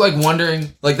you're like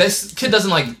wondering, like this kid doesn't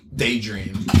like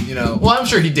daydream, you know. Well, I'm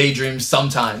sure he daydreams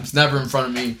sometimes, never in front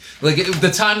of me. Like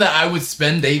the time that I would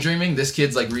spend daydreaming, this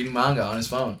kid's like reading manga on his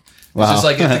phone. Wow. It's just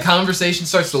like if the conversation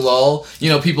starts to lull,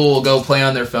 people will go play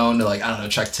on their phone to like I don't know,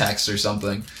 check text or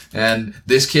something, and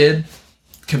this kid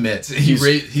commits.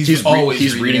 He's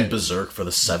always reading it. Berserk for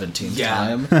the 17th Yeah.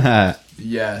 time.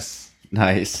 Yes.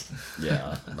 Nice.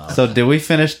 Yeah. No. So did we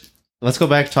finish? Let's go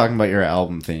back to talking about your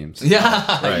album themes.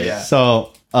 Yeah. Right. Yeah.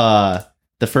 So,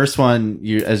 the first one,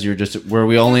 were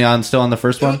we only still on the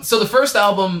first one? So the first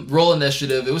album, Roll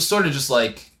Initiative, it was sort of just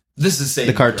like this is Save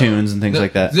The Me, cartoons and things Bro.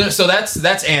 like that. So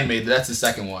that's animated. That's the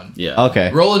second one. Yeah. Okay.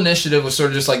 Roll Initiative was sort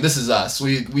of just like this is us.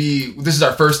 This is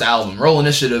our first album. Roll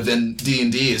Initiative in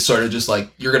D&D is sort of just like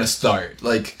you're gonna start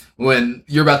like when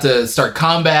you're about to start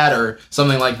combat or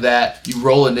something like that. You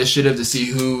roll initiative to see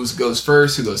who goes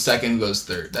first, who goes second, who goes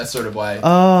third. That's sort of why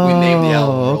we named the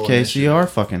album. Roll Okay, so you Initiative. are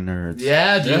fucking nerds.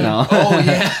 Yeah, dude. No. Oh,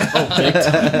 yeah. Big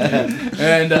time.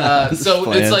 And so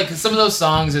playing. it's like some of those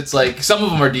songs. It's like some of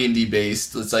them are D&D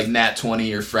based. It's like Nat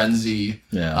 20 or Frenzy.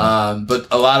 Yeah. But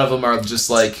a lot of them are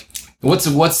just like, what's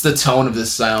the tone of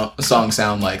this song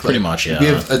sound like? Pretty Like, much, yeah. We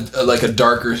have a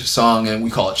darker song and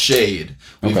we call it Shade.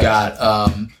 We've Okay.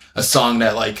 got a song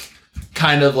that like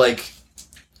kind of like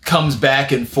comes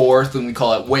back and forth and we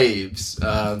call it Waves.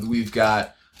 We've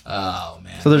got oh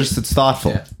man. So it's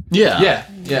thoughtful. Yeah.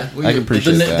 Yeah. I can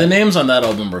appreciate that. The names on that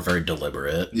album were very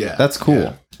deliberate. Yeah. That's cool.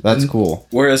 Yeah. That's cool.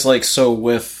 Whereas, like, so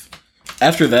with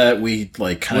after that, we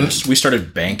like kind of we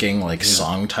started banking like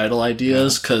song title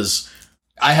ideas because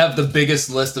I have the biggest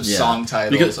list of song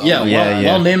titles. Because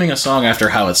while naming a song after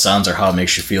how it sounds or how it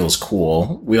makes you feel is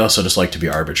cool, we also just like to be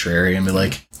arbitrary and be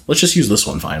like, let's just use this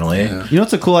one finally. Yeah. You know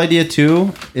what's a cool idea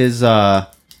too is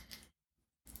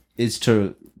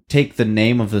to take the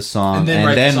name of the song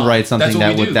and then write something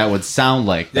that would sound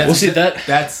like that. Well, see that's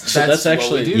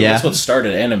actually what we do. that's what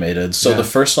started Animated. So the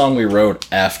first song we wrote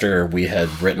after we had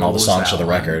written all the songs for the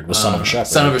record was "Son of a Shepherd."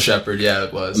 "Son of a Shepherd," yeah,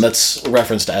 it was. And that's a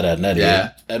reference to Ed, Edd n Eddy.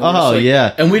 Yeah. And we're just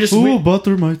like, and we just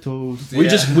butter my toes.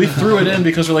 we threw it in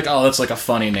because we're like, oh, that's like a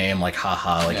funny name, like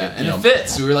haha, like and it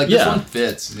fits. We were like, this one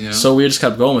fits. You know? So we just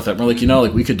kept going with it. We're like,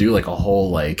 like we could do like a whole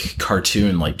like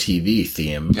cartoon, like TV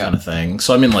theme kind of thing.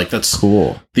 So I mean, like that's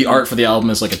cool. The art for the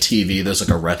album is like a TV. There's like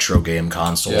a retro game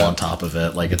console on top of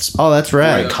it. Like it's that's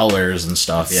rad. bright colors and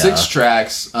stuff. Yeah, 6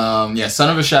 tracks. "Son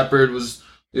of a Shepherd" was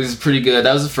pretty good.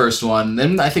 That was the first one.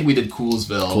 Then I think we did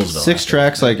Coolsville. 6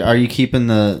 tracks. Like, are you keeping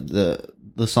the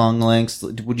song lengths?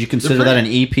 Would you consider that an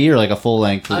EP or like a full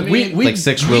length? I mean, like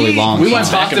 6 really long. We songs.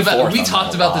 talked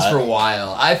about this for a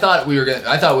while. I thought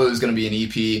it was gonna be an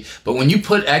EP, but when you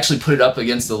actually put it up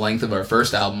against the length of our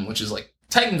first album, which is like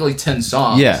technically 10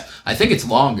 songs. Yeah. I think it's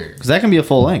longer. Because that can be a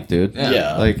full length, dude.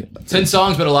 Yeah. Like 10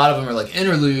 songs, but a lot of them are like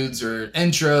interludes or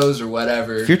intros or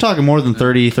whatever. If you're talking more than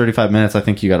 30, 35 minutes, I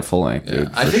think you got a full length, dude.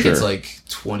 I think it's like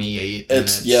 28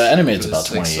 minutes. Animated's about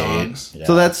 28. Yeah.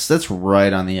 So that's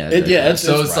right on the edge.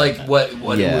 It's like what do we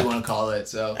want to call it?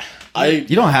 So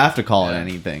you don't have to call it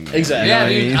anything. Exactly. Yeah,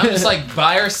 dude. I'm just like,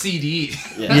 buy our CD.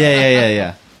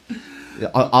 Yeah.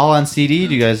 All on CD?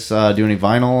 Do you guys do any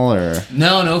vinyl or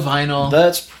no vinyl?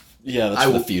 That's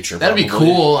for the future. That'd be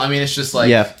cool. I mean, it's just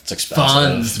like it's expensive.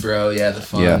 Funds, bro. Yeah, the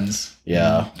funds.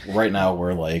 Yeah. Right now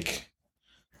we're like,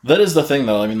 that is the thing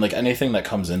though. I mean, like anything that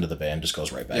comes into the band just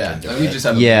goes right back into it. We just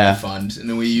have a band fund, and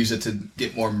then we use it to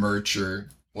get more merch or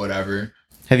whatever.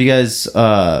 Have you guys?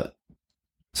 So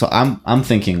I'm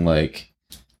thinking like,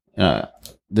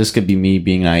 this could be me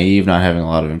being naive, not having a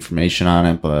lot of information on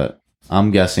it, but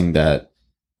I'm guessing that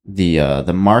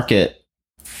the market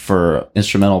for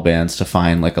instrumental bands to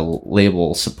find like a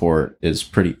label support is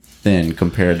pretty thin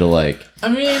compared to like. I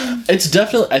mean, it's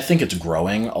definitely. I think it's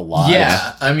growing a lot.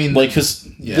 Yeah, I mean, like because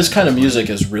this kind of music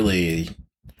is really.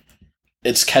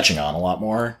 It's catching on a lot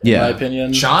more, in my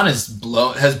opinion. Sean has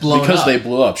blown because up. they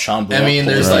blew up. Sean blew up. I mean,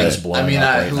 there's who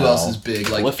else is big?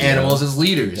 Like Polyphia. Animals as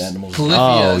Leaders.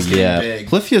 Polyphia is big.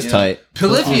 Polyphia's tight.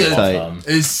 Polyphia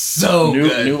is so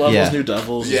good. New Levels, New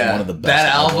Devils is one of the best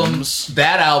albums.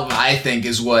 That album, I think,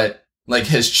 is what like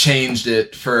has changed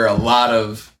it for a lot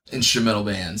of instrumental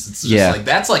bands. It's just like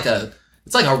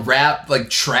it's like a rap, like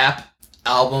trap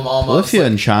album almost. Polyphia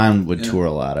and Sean would tour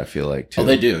a lot, I feel like, too. Oh,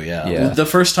 they do, yeah. The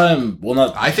first time,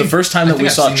 the first time that we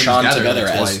saw Sean together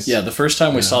the first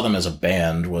time we saw them as a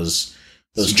band was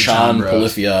Sean,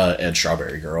 Polyphia, and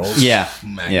Strawberry Girls. Yeah.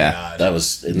 God. That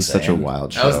was insane. It's such a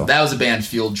wild show. That was a band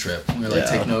field trip. We were like,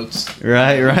 take notes.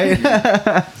 Right.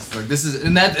 Like this is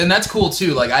and that's cool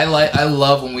too. Like I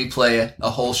love when we play a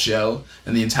whole show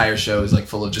and the entire show is like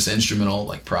full of just instrumental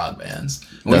like prog bands.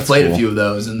 And we've played a few of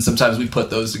those, and sometimes we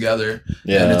put those together,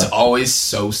 and it's always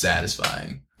so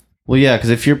satisfying. Well, yeah,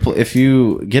 because if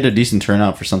you get a decent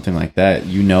turnout for something like that,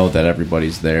 you know that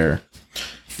everybody's there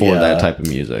for that type of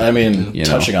music. I mean,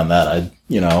 touching on that, I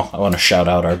want to shout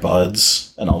out our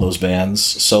buds and all those bands.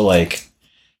 So like,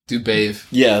 do Bave.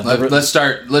 Yeah, let's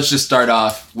just start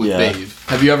off with Bave.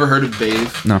 Have you ever heard of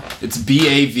Bave? No. It's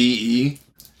BAVE.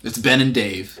 It's Ben and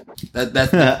Dave.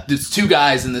 It's 2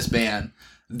 guys in this band.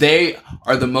 They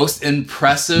are the most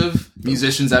impressive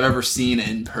musicians I've ever seen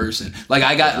in person. Like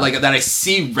that I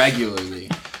see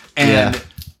regularly. And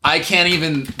I can't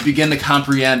even begin to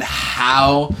comprehend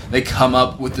how they come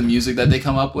up with the music that they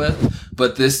come up with.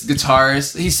 But this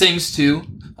guitarist, he sings too.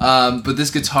 But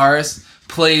this guitarist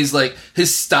plays like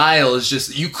his style is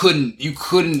just you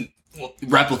couldn't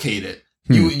replicate it.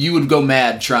 You would go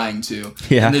mad trying to.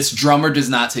 Yeah. And this drummer does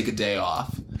not take a day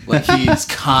off. Like he's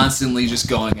constantly just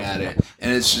going at it,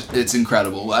 and it's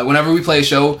incredible. Whenever we play a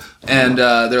show and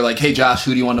they're like, "Hey Josh,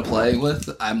 who do you want to play with?"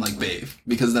 I'm like Bave,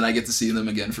 because then I get to see them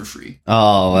again for free.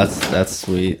 Oh, that's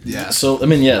sweet. Yeah. So I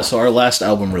mean, so our last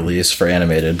album release for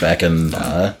Animated back in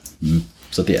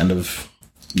was at the end of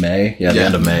May. Yeah, the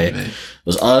end of May.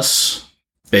 Was us,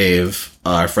 Bave,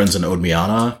 our friends in Ode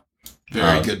Miana.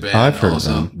 Very good band. I've heard of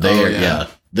them.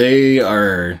 They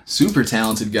are super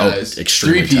talented guys.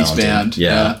 Extremely 3-piece talented. band.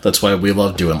 Yeah, that's why we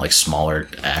love doing like smaller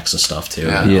acts of stuff too.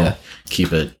 Yeah.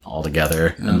 Keep it all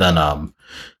together. Yeah. And then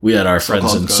we had our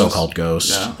friends in So-Called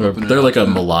Ghost. Yeah, they're like a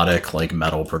melodic, like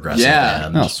metal progressive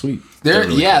band. Oh, sweet. They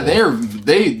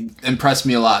impressed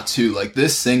me a lot too. Like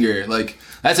this singer, like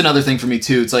that's another thing for me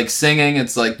too. It's like singing.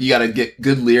 It's like you got to get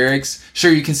good lyrics.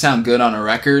 Sure, you can sound good on a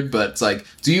record, but it's like,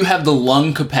 do you have the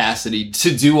lung capacity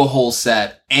to do a whole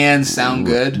set and sound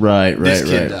good? Right. This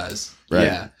kid does. Right.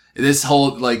 Yeah. This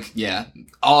whole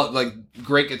all like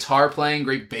great guitar playing,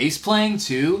 great bass playing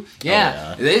too.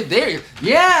 Yeah. They're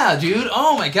dude.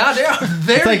 Oh my god, they are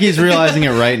very. It's like he's realizing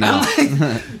it right now.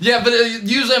 Yeah, but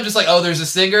usually I'm just like, oh, there's a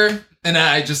singer, and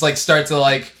I just like start to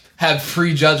like have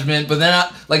prejudgment. But then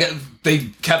they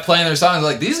kept playing their songs.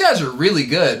 Like these guys are really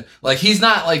good. Like he's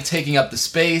not like taking up the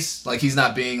space. Like he's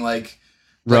not being like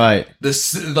right.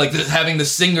 Having the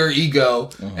singer ego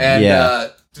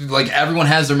and. Like everyone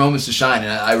has their moments to shine, and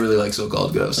I really like So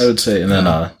Called Ghosts. I would say, and then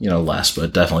last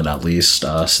but definitely not least,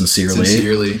 Sincerely.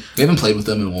 Sincerely, we haven't played with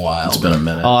them in a while. It's been a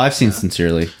minute. Oh, I've seen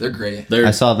Sincerely. They're great.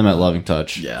 I saw them at Loving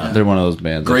Touch. Yeah. They're one of those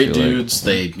bands. Great dudes.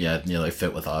 Like. They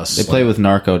fit with us. They played with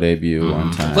Narco Debut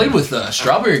one time. Played with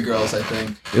Strawberry Girls, I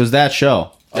think. It was that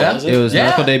show. Yeah, was It was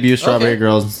Narco Debut, Strawberry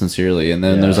Girls, and Sincerely, and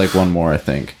then there's like one more, I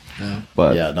think. Yeah.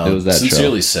 But it was that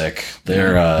Sincerely show. sick.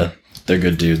 They're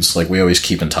good dudes. Like we always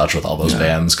keep in touch with all those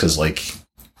bands because like.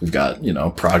 We've got,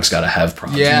 Prague's got to have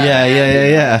Prague. Yeah.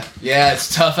 Yeah.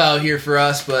 It's tough out here for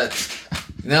us, but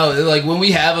like when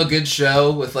we have a good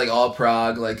show with like all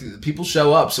Prague, like people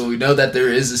show up, so we know that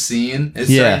there is a scene.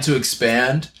 It's starting to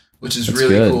expand, which is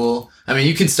really cool. I mean,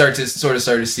 you can start to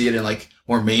see it in like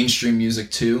more mainstream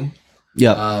music too.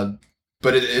 Yeah.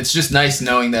 But it's just nice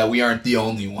knowing that we aren't the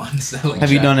only ones.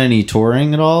 Have you done any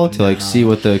touring at all to like see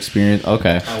what the experience?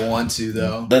 Okay. I want to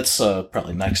though. That's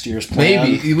probably next year's plan.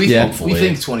 Maybe we think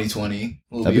 2020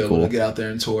 we'll That'd be be able cool. to get out there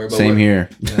and tour. But Same here.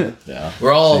 Yeah.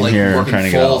 We're all Same like here. working Trying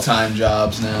to get out. full-time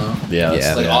jobs now. Yeah.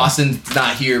 Yeah. Like Austin's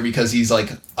not here because he's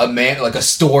like a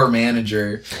store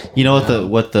manager. You know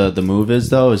what the move is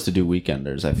though is to do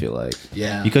weekenders. I feel like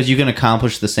because you can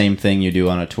accomplish the same thing you do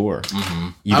on a tour.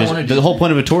 Mm-hmm. The whole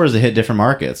point of a tour is to hit different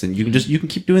markets, and you can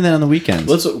keep doing that on the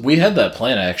weekends. We had that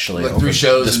plan actually. Like 3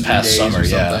 shows this in 3 past days summer. or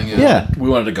something. Yeah. We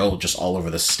wanted to go just all over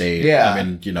the state. Yeah. I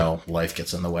mean, life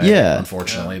gets in the way. Yeah.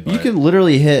 Unfortunately, You but can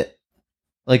literally hit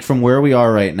like from where we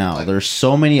are right now. There's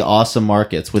so many awesome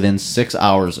markets within 6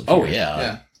 hours of here. oh yeah.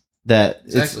 Yeah. That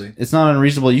Exactly. it's not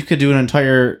unreasonable. You could do an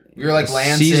entire We were like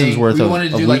Lansing. season's worth we of wanted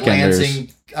to of do like weekenders. Lansing,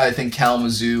 I think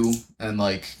Kalamazoo and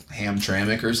like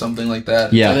Hamtramck or something like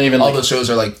that. Yeah. And then even All like, those shows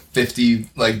are like 50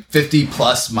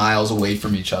 plus miles away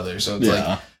from each other. So it's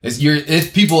Yeah. like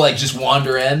if people like just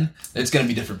wander in, it's gonna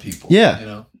be different people.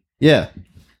 Yeah. Yeah,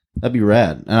 that'd be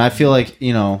rad. And I feel like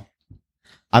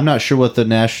I'm not sure what the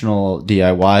national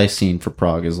DIY scene for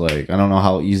Prague is like. I don't know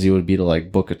how easy it would be to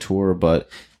like book a tour, but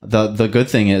the good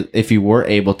thing is if you were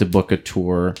able to book a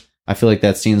tour, I feel like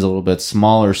that scene's a little bit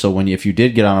smaller. So if you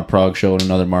did get on a Prague show in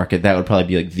another market, that would probably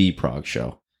be like the Prague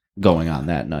show going on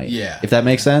that night. Yeah. If that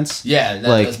makes sense. Yeah, that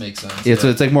Like, does make sense.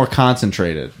 It's like more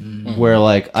concentrated. Mhm. Where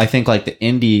like I think like the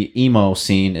indie emo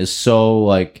scene is so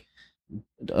like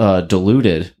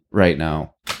diluted right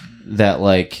now that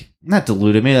like not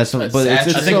diluted, maybe that's not, but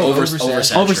it's I think so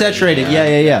oversaturated.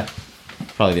 Yeah.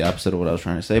 Probably the opposite of what I was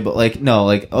trying to say, but like no,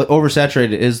 like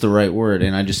oversaturated is the right word,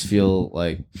 and I just feel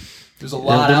like There's a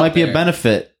lot. there out might be a there.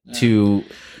 benefit to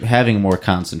having more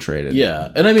concentrated.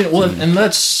 Yeah, and I mean, and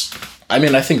that's. I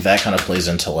mean, I think that kind of plays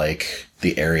into like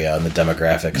the area and the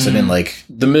demographics. I mean, like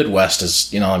the Midwest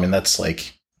is, I mean, that's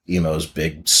like emo's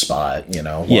big spot. One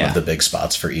of the big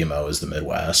spots for emo is the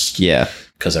Midwest. Yeah.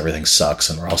 Because everything sucks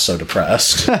and we're all so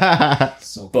depressed.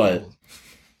 So But cool.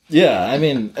 yeah, I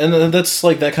mean, and then that's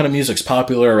like that kind of music's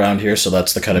popular around here, so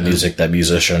that's the kind of music that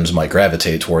musicians might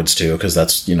gravitate towards too, because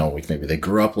that's like maybe they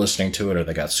grew up listening to it or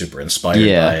they got super inspired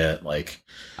by it. Like,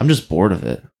 I'm just bored of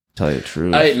it. Tell you the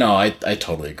truth. I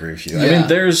totally agree with you. I Yeah. mean,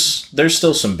 there's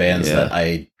still some bands that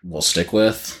I will stick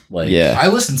with. Like, I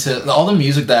listen to all the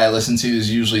music that I listen to is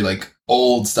usually like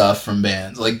old stuff from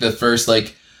bands, like the first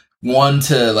like 1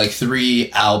 to like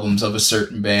 3 albums of a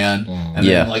certain band, and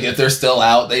then like if they're still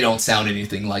out, they don't sound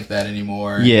anything like that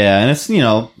anymore. Yeah, and it's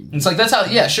It's like that's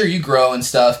how sure you grow and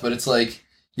stuff, but it's like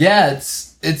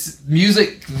it's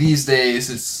music these days.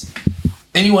 It's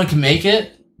anyone can make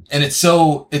it, and it's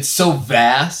so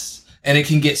vast, and it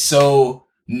can get so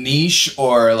niche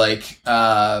or like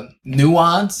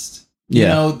nuanced. You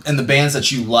know, and the bands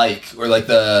that you like, or like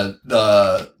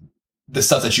the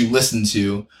stuff that you listen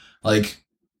to, like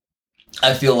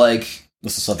I feel like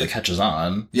this is stuff that catches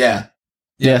on. Yeah,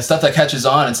 stuff that catches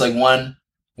on. It's like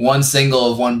one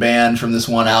single of one band from this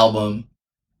one album,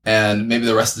 and maybe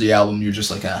the rest of the album you're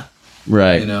just like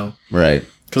right, right.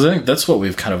 Because I think that's what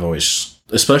we've kind of always,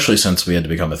 especially since we had to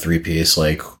become a 3-piece,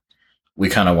 like we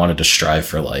kind of wanted to strive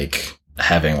for like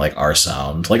having like our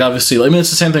sound. Like obviously, I mean, it's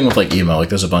the same thing with like emo. Like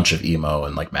there's a bunch of emo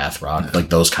and like math rock, like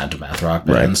those kind of math rock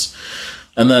bands.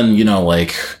 And then, you know,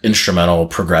 like instrumental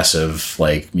progressive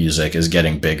like music is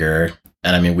getting bigger.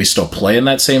 And I mean, we still play in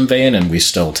that same vein and we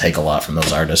still take a lot from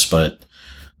those artists, but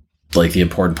like the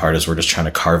important part is we're just trying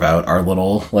to carve out our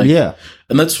little like,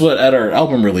 and that's what at our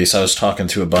album release, I was talking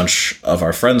to a bunch of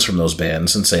our friends from those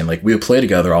bands and saying like, we play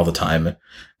together all the time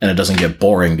and it doesn't get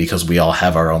boring because we all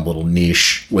have our own little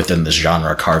niche within this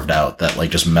genre carved out that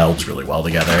like just melds really well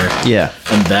together. Yeah.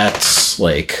 And that's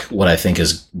like what I think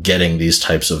is getting these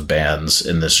types of bands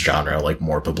in this genre, like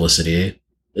more publicity,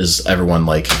 is everyone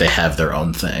like they have their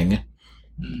own thing.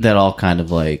 That all kind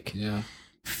of like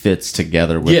fits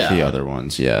together with the other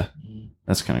ones. Yeah.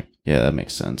 That's kind of, that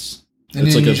makes sense. And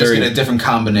it's like you just get a different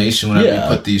combination whenever you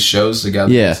put these shows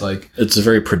together. Yeah. It's like, it's a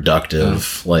very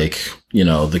productive, like, you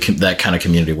know, that kind of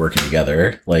community working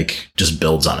together, like, just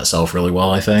builds on itself really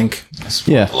well, I think.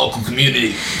 The local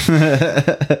community.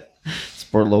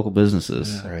 Support local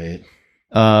businesses. Right.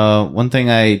 One thing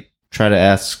I try to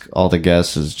ask all the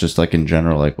guests is just like in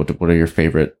general, like, what's your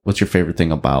favorite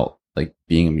thing about like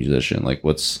being a musician? Like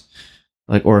what's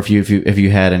like, or if you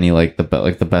had any like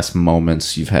the best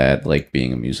moments you've had like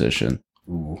being a musician.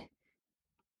 Ooh.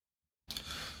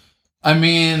 I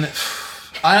mean,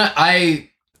 I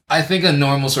think in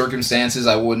normal circumstances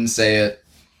I wouldn't say it,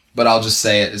 but I'll just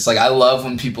say it. It's like I love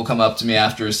when people come up to me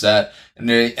after a set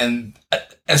and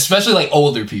especially like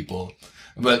older people,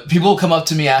 but people come up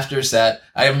to me after a set.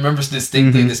 I remember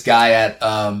distinctly this guy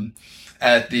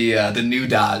at the New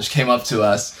Dodge came up to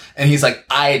us and he's like,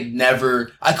 I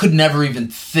could never even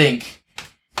think,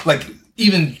 like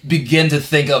even begin to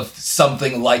think of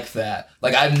something like that.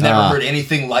 Like I've never heard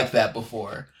anything like that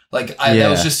before. Like that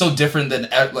was just so different than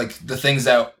like the things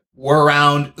that were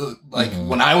around, like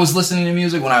when I was listening to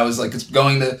music, when I was like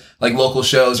going to like local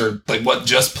shows or like what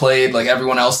just played, like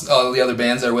everyone else, all the other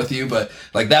bands that are with you. But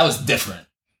like that was different.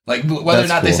 Like whether or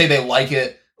not they say they like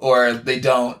it or they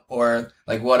don't or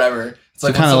like whatever. It's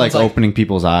like kind of like opening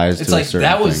people's eyes. It's to like a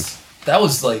certain that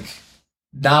was like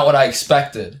not what I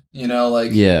expected. You know,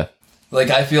 like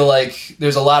like I feel like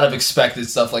there's a lot of expected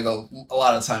stuff. Like a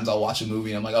lot of times I'll watch a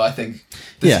movie and I'm like, oh, I think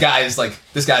this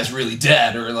guy's really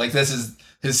dead, or like this is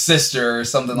his sister or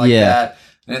something like that.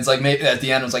 And it's like maybe at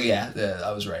the end it's like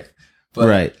I was right.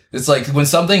 But it's like when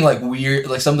something like weird,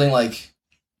 like something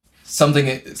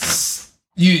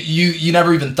you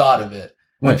never even thought of it.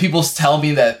 When people tell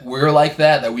me that we're like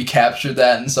that we captured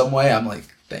that in some way, I'm like,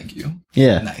 thank you.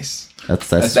 Yeah. Nice.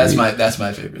 That's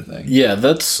my favorite thing. Yeah,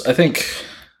 I think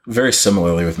very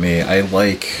similarly with me. I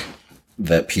like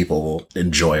that people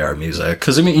enjoy our music.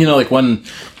 Cause I mean, you know, like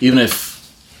even if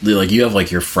like you have like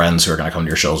your friends who are going to come to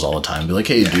your shows all the time, be like,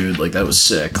 hey dude, like that was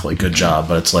sick. Like good job.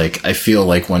 But it's like, I feel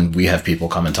like when we have people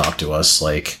come and talk to us,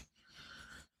 like,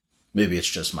 maybe it's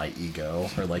just my ego,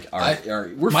 or like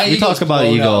we talk about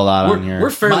ego a lot on here. We're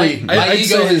fairly my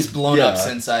ego has blown up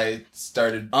since I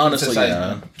started. Honestly,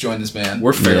 I joined this band.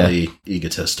 We're fairly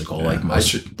egotistical, like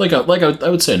most, I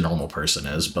would say a normal person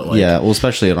is, but like well,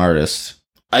 especially an artist.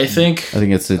 I think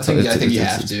it's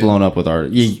blown up with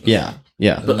art. Yeah.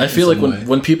 But I feel like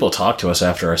when people talk to us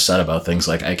after our set about things,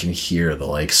 like I can hear the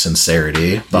like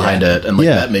sincerity behind it, and like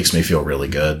that makes me feel really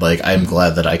good. Like I'm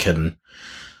glad that I can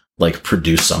like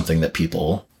produce something that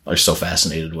people are so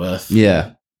fascinated with.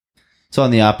 Yeah. So on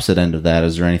the opposite end of that,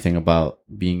 is there anything about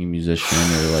being a musician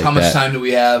or like how much time do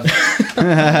we have?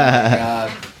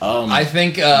 Oh my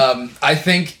God. I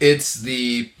think it's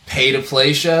the pay to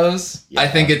play shows. Yeah. I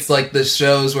think it's like the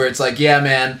shows where it's like, yeah,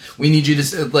 man, we need you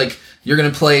to like. You're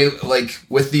going to play like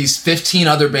with these 15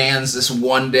 other bands this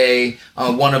one day,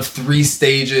 one of 3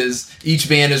 stages. Each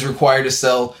band is required to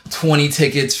sell 20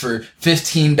 tickets for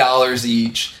 $15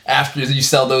 each. After you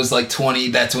sell those like 20,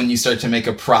 that's when you start to make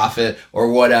a profit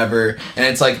or whatever. And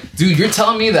it's like, dude, you're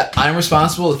telling me that I'm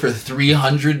responsible for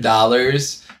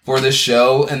 $300 for this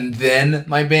show, and then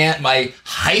my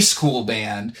high school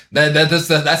band.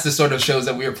 That's the sort of shows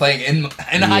that we were playing in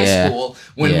high school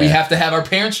when we have to have our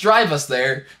parents drive us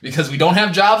there because we don't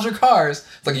have jobs or cars.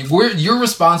 It's like you're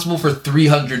responsible for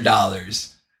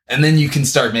 $300, and then you can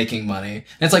start making money. And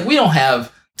it's like we don't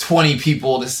have 20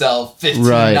 people to sell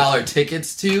 $15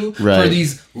 tickets to for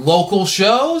these local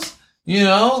shows. You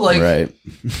know, like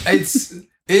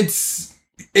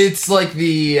It's like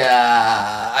the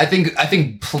I think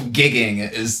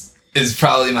gigging is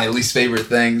probably my least favorite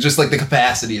thing. Just like the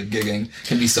capacity of gigging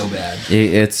can be so bad.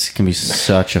 It can be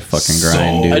such a fucking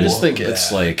grind, dude. I just think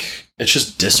it's like it's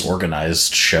just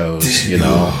disorganized shows, you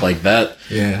know, like that.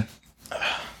 Yeah.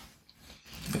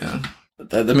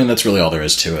 I mean, that's really all there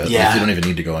is to it. Yeah. Like, you don't even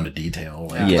need to go into detail.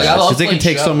 Like, Like, I Yeah, love because it can playing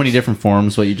take so shows. many different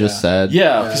forms. What you just said.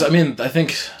 Yeah, because I mean, I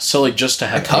think so. Like, just to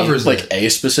have It covers a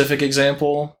specific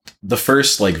example, the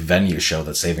first like venue show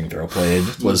that Saving Throw played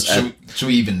was Should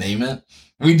we even name it?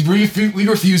 We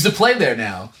refuse to play there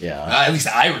now. yeah. At least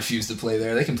I refuse to play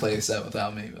there. They can play a set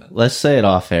without me. But Let's say it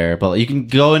off air, but you can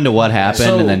go into what happened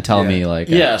So, and then tell yeah. me like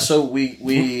Yeah, so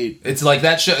we it's like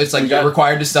that show. It's like We got- you're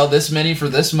required to sell this many for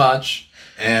this much.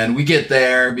 And we get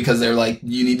there because they're like,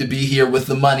 you need to be here with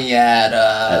the money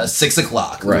at 6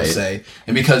 o'clock, Right. we'll say.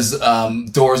 And because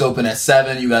doors open at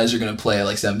 7, you guys are going to play at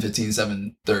like 7:15,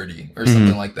 7:30 or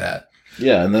something like that.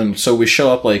 yeah, and then so we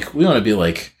show up like we want to be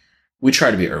like we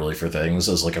try to be early for things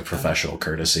as like a professional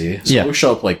courtesy. So Yeah. we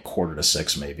show up like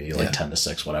 5:45 maybe, like Yeah. 10 to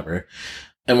 6, whatever.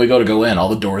 And we go in. All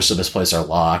the doors to this place are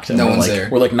locked. And No we're one's like, there.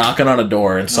 We're like knocking on a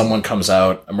door, and someone comes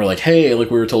out, and we're like, "Hey, like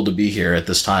we were told to be here at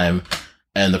this time."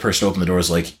 And the person who opened the door is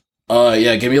like,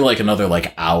 yeah, give me like another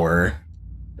like hour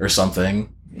or something."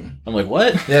 I'm like,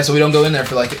 "What?" Yeah, so we don't go in there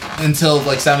for like until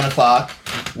like 7 o'clock.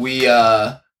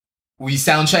 We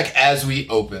sound check as we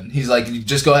open. He's like,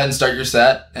 just go ahead and start your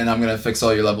set, and I'm gonna fix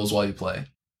all your levels while you play.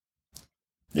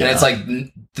 Yeah. And it's like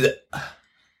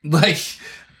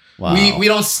wow. we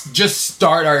don't just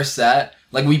start our set,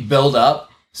 like we build up.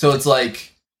 So it's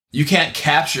like you can't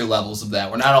capture levels of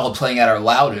that. We're not all playing at our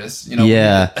loudest, you know.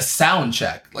 Yeah. A sound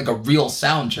check, like a real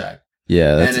sound check.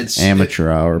 Yeah, and that's it's-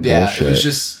 amateur hour Yeah, bullshit. it was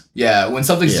just when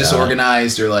something's Yeah.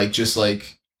 disorganized or like just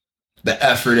like the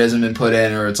effort hasn't been put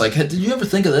in, or it's like, hey, did you ever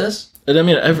think of this? And I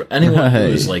mean, anyone Right.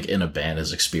 who's like in a band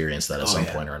has experienced that at some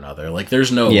yeah. point or another. Like,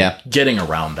 there's no Yeah. getting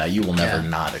around that. You will never Yeah.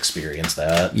 not experience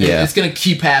that. Yeah. It's gonna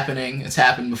keep happening. It's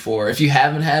happened before. If you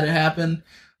haven't had it happen,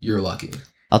 you're lucky.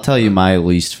 I'll tell you my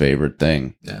least favorite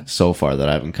thing Yeah. so far that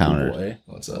I've encountered Boy.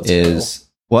 What's up? is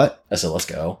what? I said, let's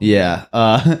go. Yeah.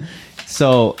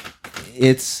 So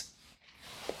it's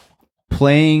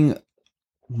playing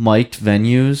mic'd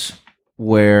venues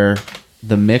where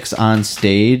the mix on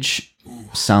stage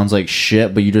sounds like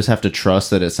shit, but you just have to trust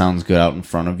that it sounds good out in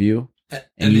front of you.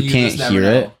 And you can't just never hear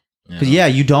know. it. Because yeah,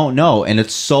 you don't know, and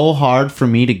it's so hard for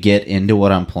me to get into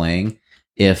what I'm playing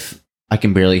if I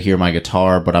can barely hear my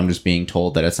guitar, but I'm just being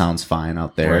told that it sounds fine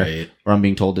out there, Right. or I'm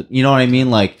being told that, you know what I mean?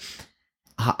 Like,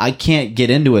 I can't get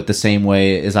into it the same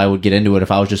way as I would get into it if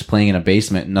I was just playing in a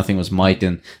basement and nothing was mic'd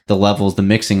and the levels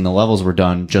were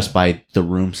done just by the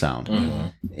room sound.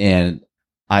 Mhm. And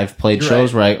I've played You're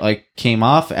shows where I like came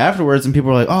off afterwards and people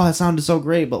were like, "Oh, that sounded so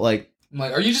great," but like, I'm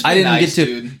like, are you just I being didn't nice, get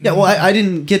to. dude? Yeah, well, I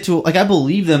didn't get to. Like, I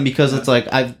believe them because it's like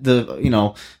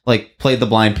like played the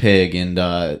Blind Pig, and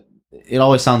it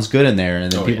always sounds good in there.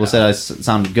 And then Oh, people yeah. said I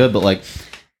sounded good, but like,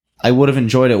 I would have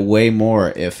enjoyed it way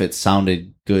more if it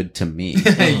sounded good to me.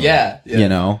 yeah. You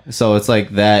know, so it's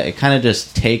like that. It kind of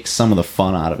just takes some of the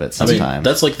fun out of it I mean, sometimes.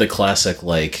 that's like the classic,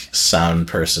 like, sound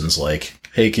person's like,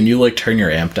 "Hey, can you, like, turn your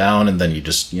amp down?" And then you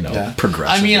just, Yeah.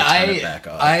 progressively I mean, turn it back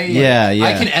up. Yeah.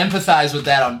 I can empathize with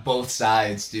that on both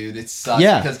sides, dude. It sucks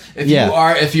Yeah. because if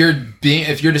Yeah. if you're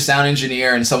the sound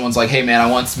engineer and someone's like, "Hey, man, I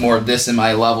want some more of this in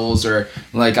my levels," or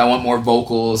like, "I want more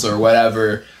vocals," or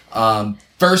whatever.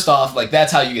 First off, like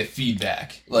that's how you get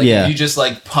feedback. Like Yeah. you just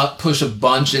like push a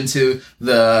bunch into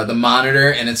the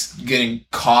monitor and it's getting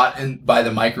caught by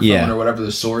the microphone Yeah. or whatever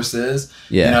the source is.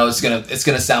 Yeah. You know, it's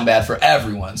gonna sound bad for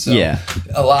everyone. So Yeah.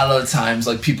 a lot of the times,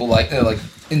 like people like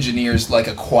engineers like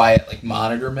a quiet like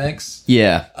monitor mix.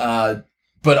 Yeah.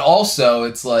 But also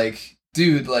it's like,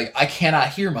 dude, like I cannot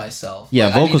hear myself. Yeah.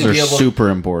 Like, I need Vocals to are be able- super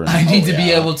important. I need Oh, to be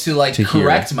yeah. able to like To hear.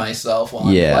 correct myself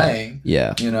while Yeah. I'm playing.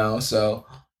 Yeah. You know, so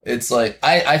it's like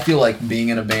I feel like being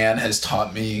in a band has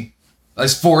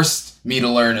forced me to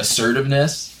learn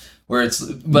assertiveness, where it's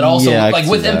but also Yeah, I like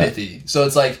can with see that. empathy. So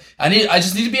it's like I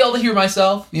just need to be able to hear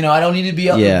myself. You know, I don't need to be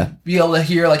able, be able to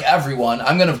hear like everyone.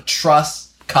 I'm gonna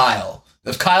trust Kyle.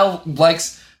 If Kyle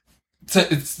likes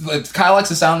if Kyle likes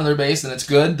the sound of their bass and it's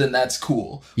good, then that's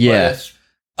cool. Yeah. But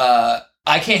if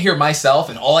I can't hear myself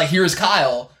and all I hear is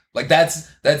Kyle, like that's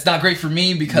not great for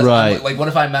me because Right. like what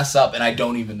if I mess up and I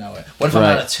don't even know it? What if I'm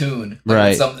Right. out of tune?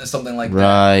 Like, Right. something like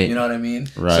Right. that. You know what I mean?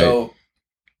 Right. So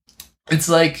it's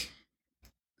like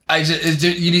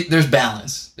there's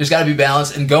balance. There's got to be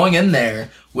balance, and going in there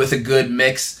with a good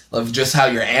mix of just how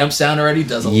your amps sound already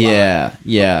does a lot. Yeah.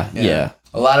 Yeah.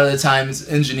 A lot of the times,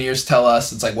 engineers tell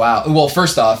us it's like, wow. Well,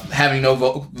 first off, having no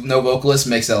vocalist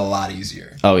makes it a lot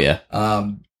easier. Oh yeah.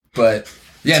 But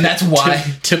yeah, and that's why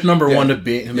Tip number Yeah. one to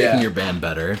making Yeah. your band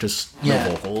better, just Yeah.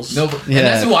 no vocals. and Yeah.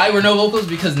 that's why we're no vocals,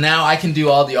 because now I can do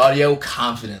all the audio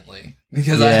confidently.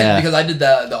 because Yeah. I did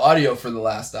the audio for the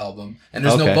last album, and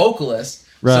there's no Okay. vocalist,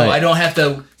 Right. so I don't have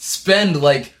to spend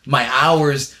like my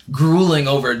hours grueling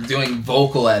over doing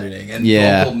vocal editing and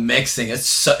Yeah. vocal mixing.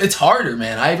 It's harder,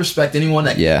 man. I respect anyone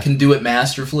that Yeah. can do it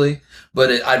masterfully, but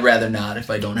I'd rather not if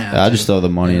I don't have I to. just throw the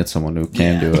money at someone who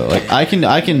can Yeah. do it. Like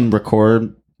I can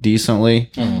record decently.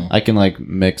 I can like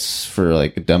mix for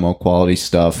like demo quality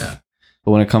stuff. Yeah.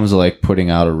 But when it comes to like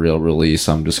putting out a real release,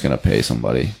 I'm just gonna pay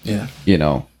somebody. Yeah, You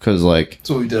know, because like,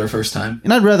 that's what we did our first time.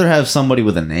 and I'd rather have somebody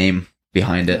with a name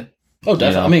behind it. Oh, definitely.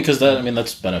 You know? I mean, because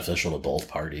that's beneficial to both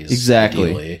parties. Exactly.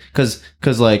 Ideally.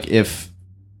 Because like if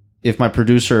my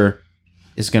producer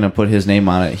is gonna put his name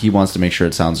on it, he wants to make sure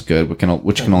it sounds good, which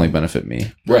can only benefit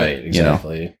me. Right. You know?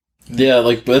 Exactly. Yeah.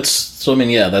 Like that's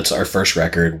that's our first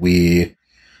record. We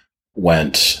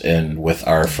went in with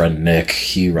our friend Nick.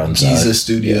 He runs Giza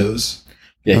Studios.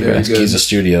 Yeah, he Very runs good. Giza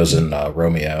Studios in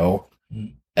Romeo,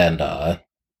 and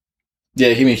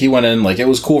he went in, like, it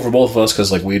was cool for both of us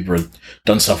because like we'd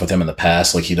done stuff with him in the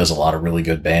past. Like he does a lot of really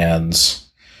good bands.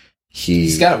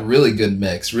 He's got a really good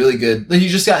mix, really good.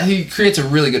 He creates a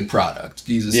really good product,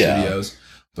 Giza Studios.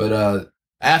 But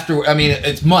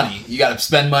it's money. You got to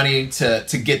spend money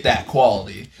to get that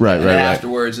quality. Right, and right, then right.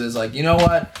 afterwards is like, you know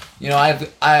what? You know,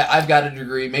 I've got a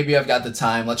degree. Maybe I've got the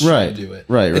time. Let's try to do it.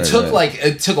 Right. It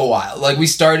took a while. Like we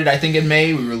started, I think in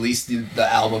May. We released the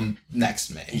album next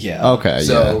May. Yeah. Okay.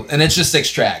 So and it's just 6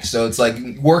 tracks. So it's like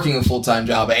working a full-time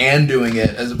job and doing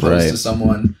it as opposed to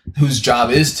someone whose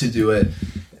job is to do it.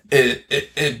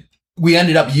 We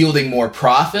ended up yielding more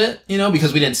profit, you know,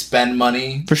 because we didn't spend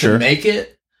money to make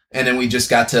it, and then we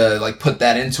just got to like put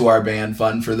that into our band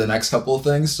fund for the next couple of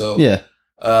things. So yeah.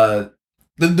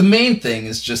 The main thing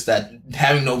is just that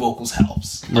having no vocals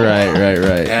helps.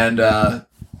 Right. And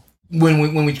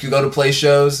when we could go to play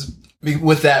shows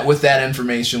with that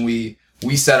information, we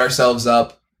set ourselves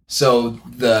up so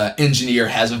the engineer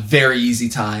has a very easy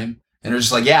time, and they're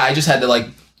just like, yeah, I just had to like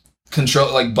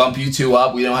control, like bump you two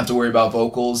up. We don't have to worry about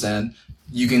vocals, and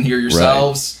you can hear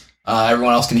yourselves.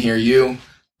 Everyone else can hear you,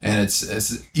 and it's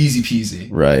easy peasy.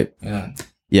 Right. Yeah.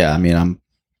 Yeah. I mean, I'm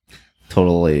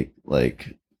totally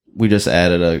like, we just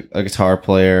added a guitar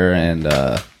player and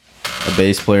a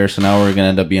bass player, so now we're gonna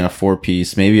end up being a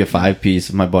 4-piece, maybe a 5-piece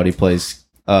if my buddy plays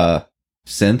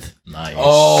synth. Nice.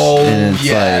 Oh And it's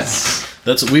yes.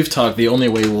 We've talked. The only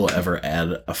way we'll ever add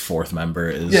a 4th member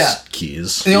is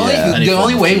keys. The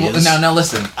only way keys. now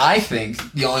listen, I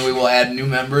think the only way we'll add new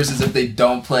members is if they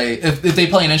don't play if they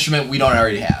play an instrument we don't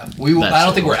already have. I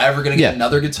don't think we're ever gonna get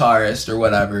another guitarist or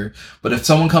whatever. But if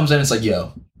someone comes in and it's like,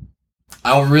 yo,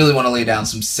 I really want to lay down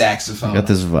some saxophone. I got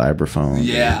this vibraphone.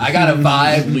 Yeah, I got a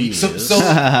vibe. Please. So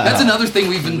that's another thing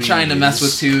we've been trying to mess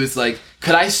with too. Is like,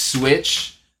 could I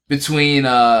switch between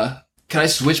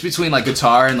like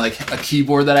guitar and like a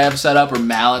keyboard that I have set up or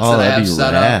mallets that I have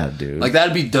set up? Dude. Like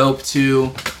that'd be dope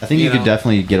too. I think you could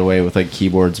definitely get away with like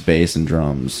keyboards, bass, and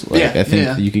drums. Like, I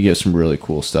think you could get some really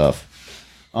cool stuff.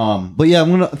 But yeah, I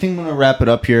think I'm gonna wrap it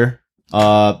up here.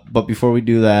 But before we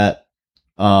do that,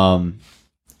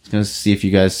 gonna see if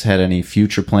you guys had any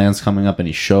future plans coming up,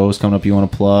 any shows coming up you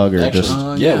want to plug, or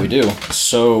Actually, we do.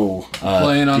 So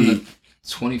playing on the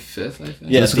 25th, I think.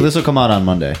 Yeah, this will come out on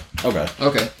Monday.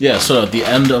 Okay. Yeah, so at the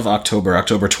end of October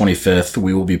 25th,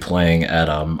 we will be playing at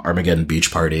Armageddon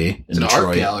Beach Party in Detroit.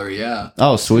 Art gallery, yeah.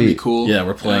 Oh, It'd be sweet. cool. Yeah,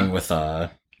 we're playing with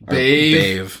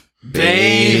Babe,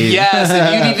 yes.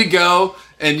 If you need to go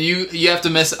and you have to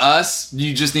miss us,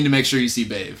 you just need to make sure you see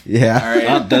Babe. Yeah.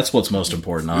 All right. That's what's most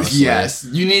important, honestly. Yes,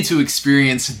 you need to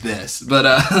experience this. But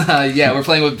yeah, we're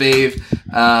playing with Babe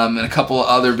and a couple of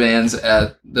other bands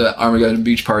at the Armageddon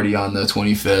Beach Party on the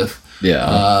 25th.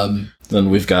 Yeah. Then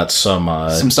we've got some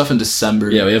stuff in December.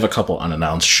 Yeah, we have a couple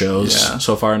unannounced shows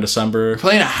so far in December. We're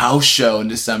playing a house show in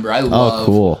December. I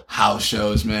love house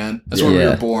shows, man. That's where we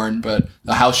were born. But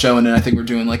a house show, and then I think we're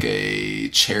doing like a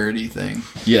charity thing.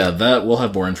 Yeah, that we'll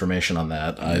have more information on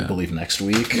that, I believe, next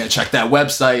week. Yeah, check that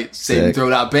website,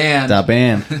 savingthrow.band.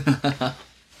 .band.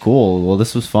 Cool. Well,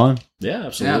 this was fun. Yeah,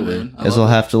 absolutely. Yeah, Guys will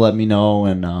have to let me know,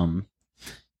 and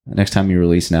next time you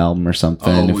release an album or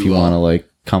something, if you want to like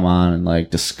come on and like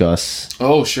discuss.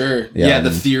 Oh, sure. Yeah, the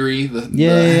theory. Like,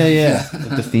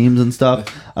 the themes and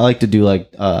stuff. I like to do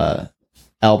like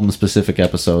album specific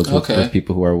episodes with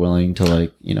people who are willing to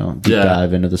like, deep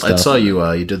dive into the stuff. I saw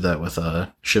you did that with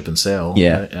Ship and Sail.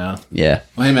 Yeah. Right? Yeah.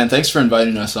 Well, hey man, thanks for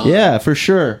inviting us on. Yeah, for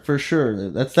sure.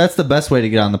 That's the best way to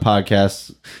get on the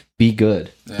podcast. Be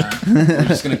good. Yeah.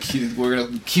 We're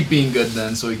gonna keep being good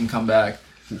then so we can come back.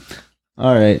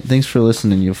 All right. Thanks for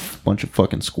listening, you bunch of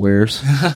fucking squares.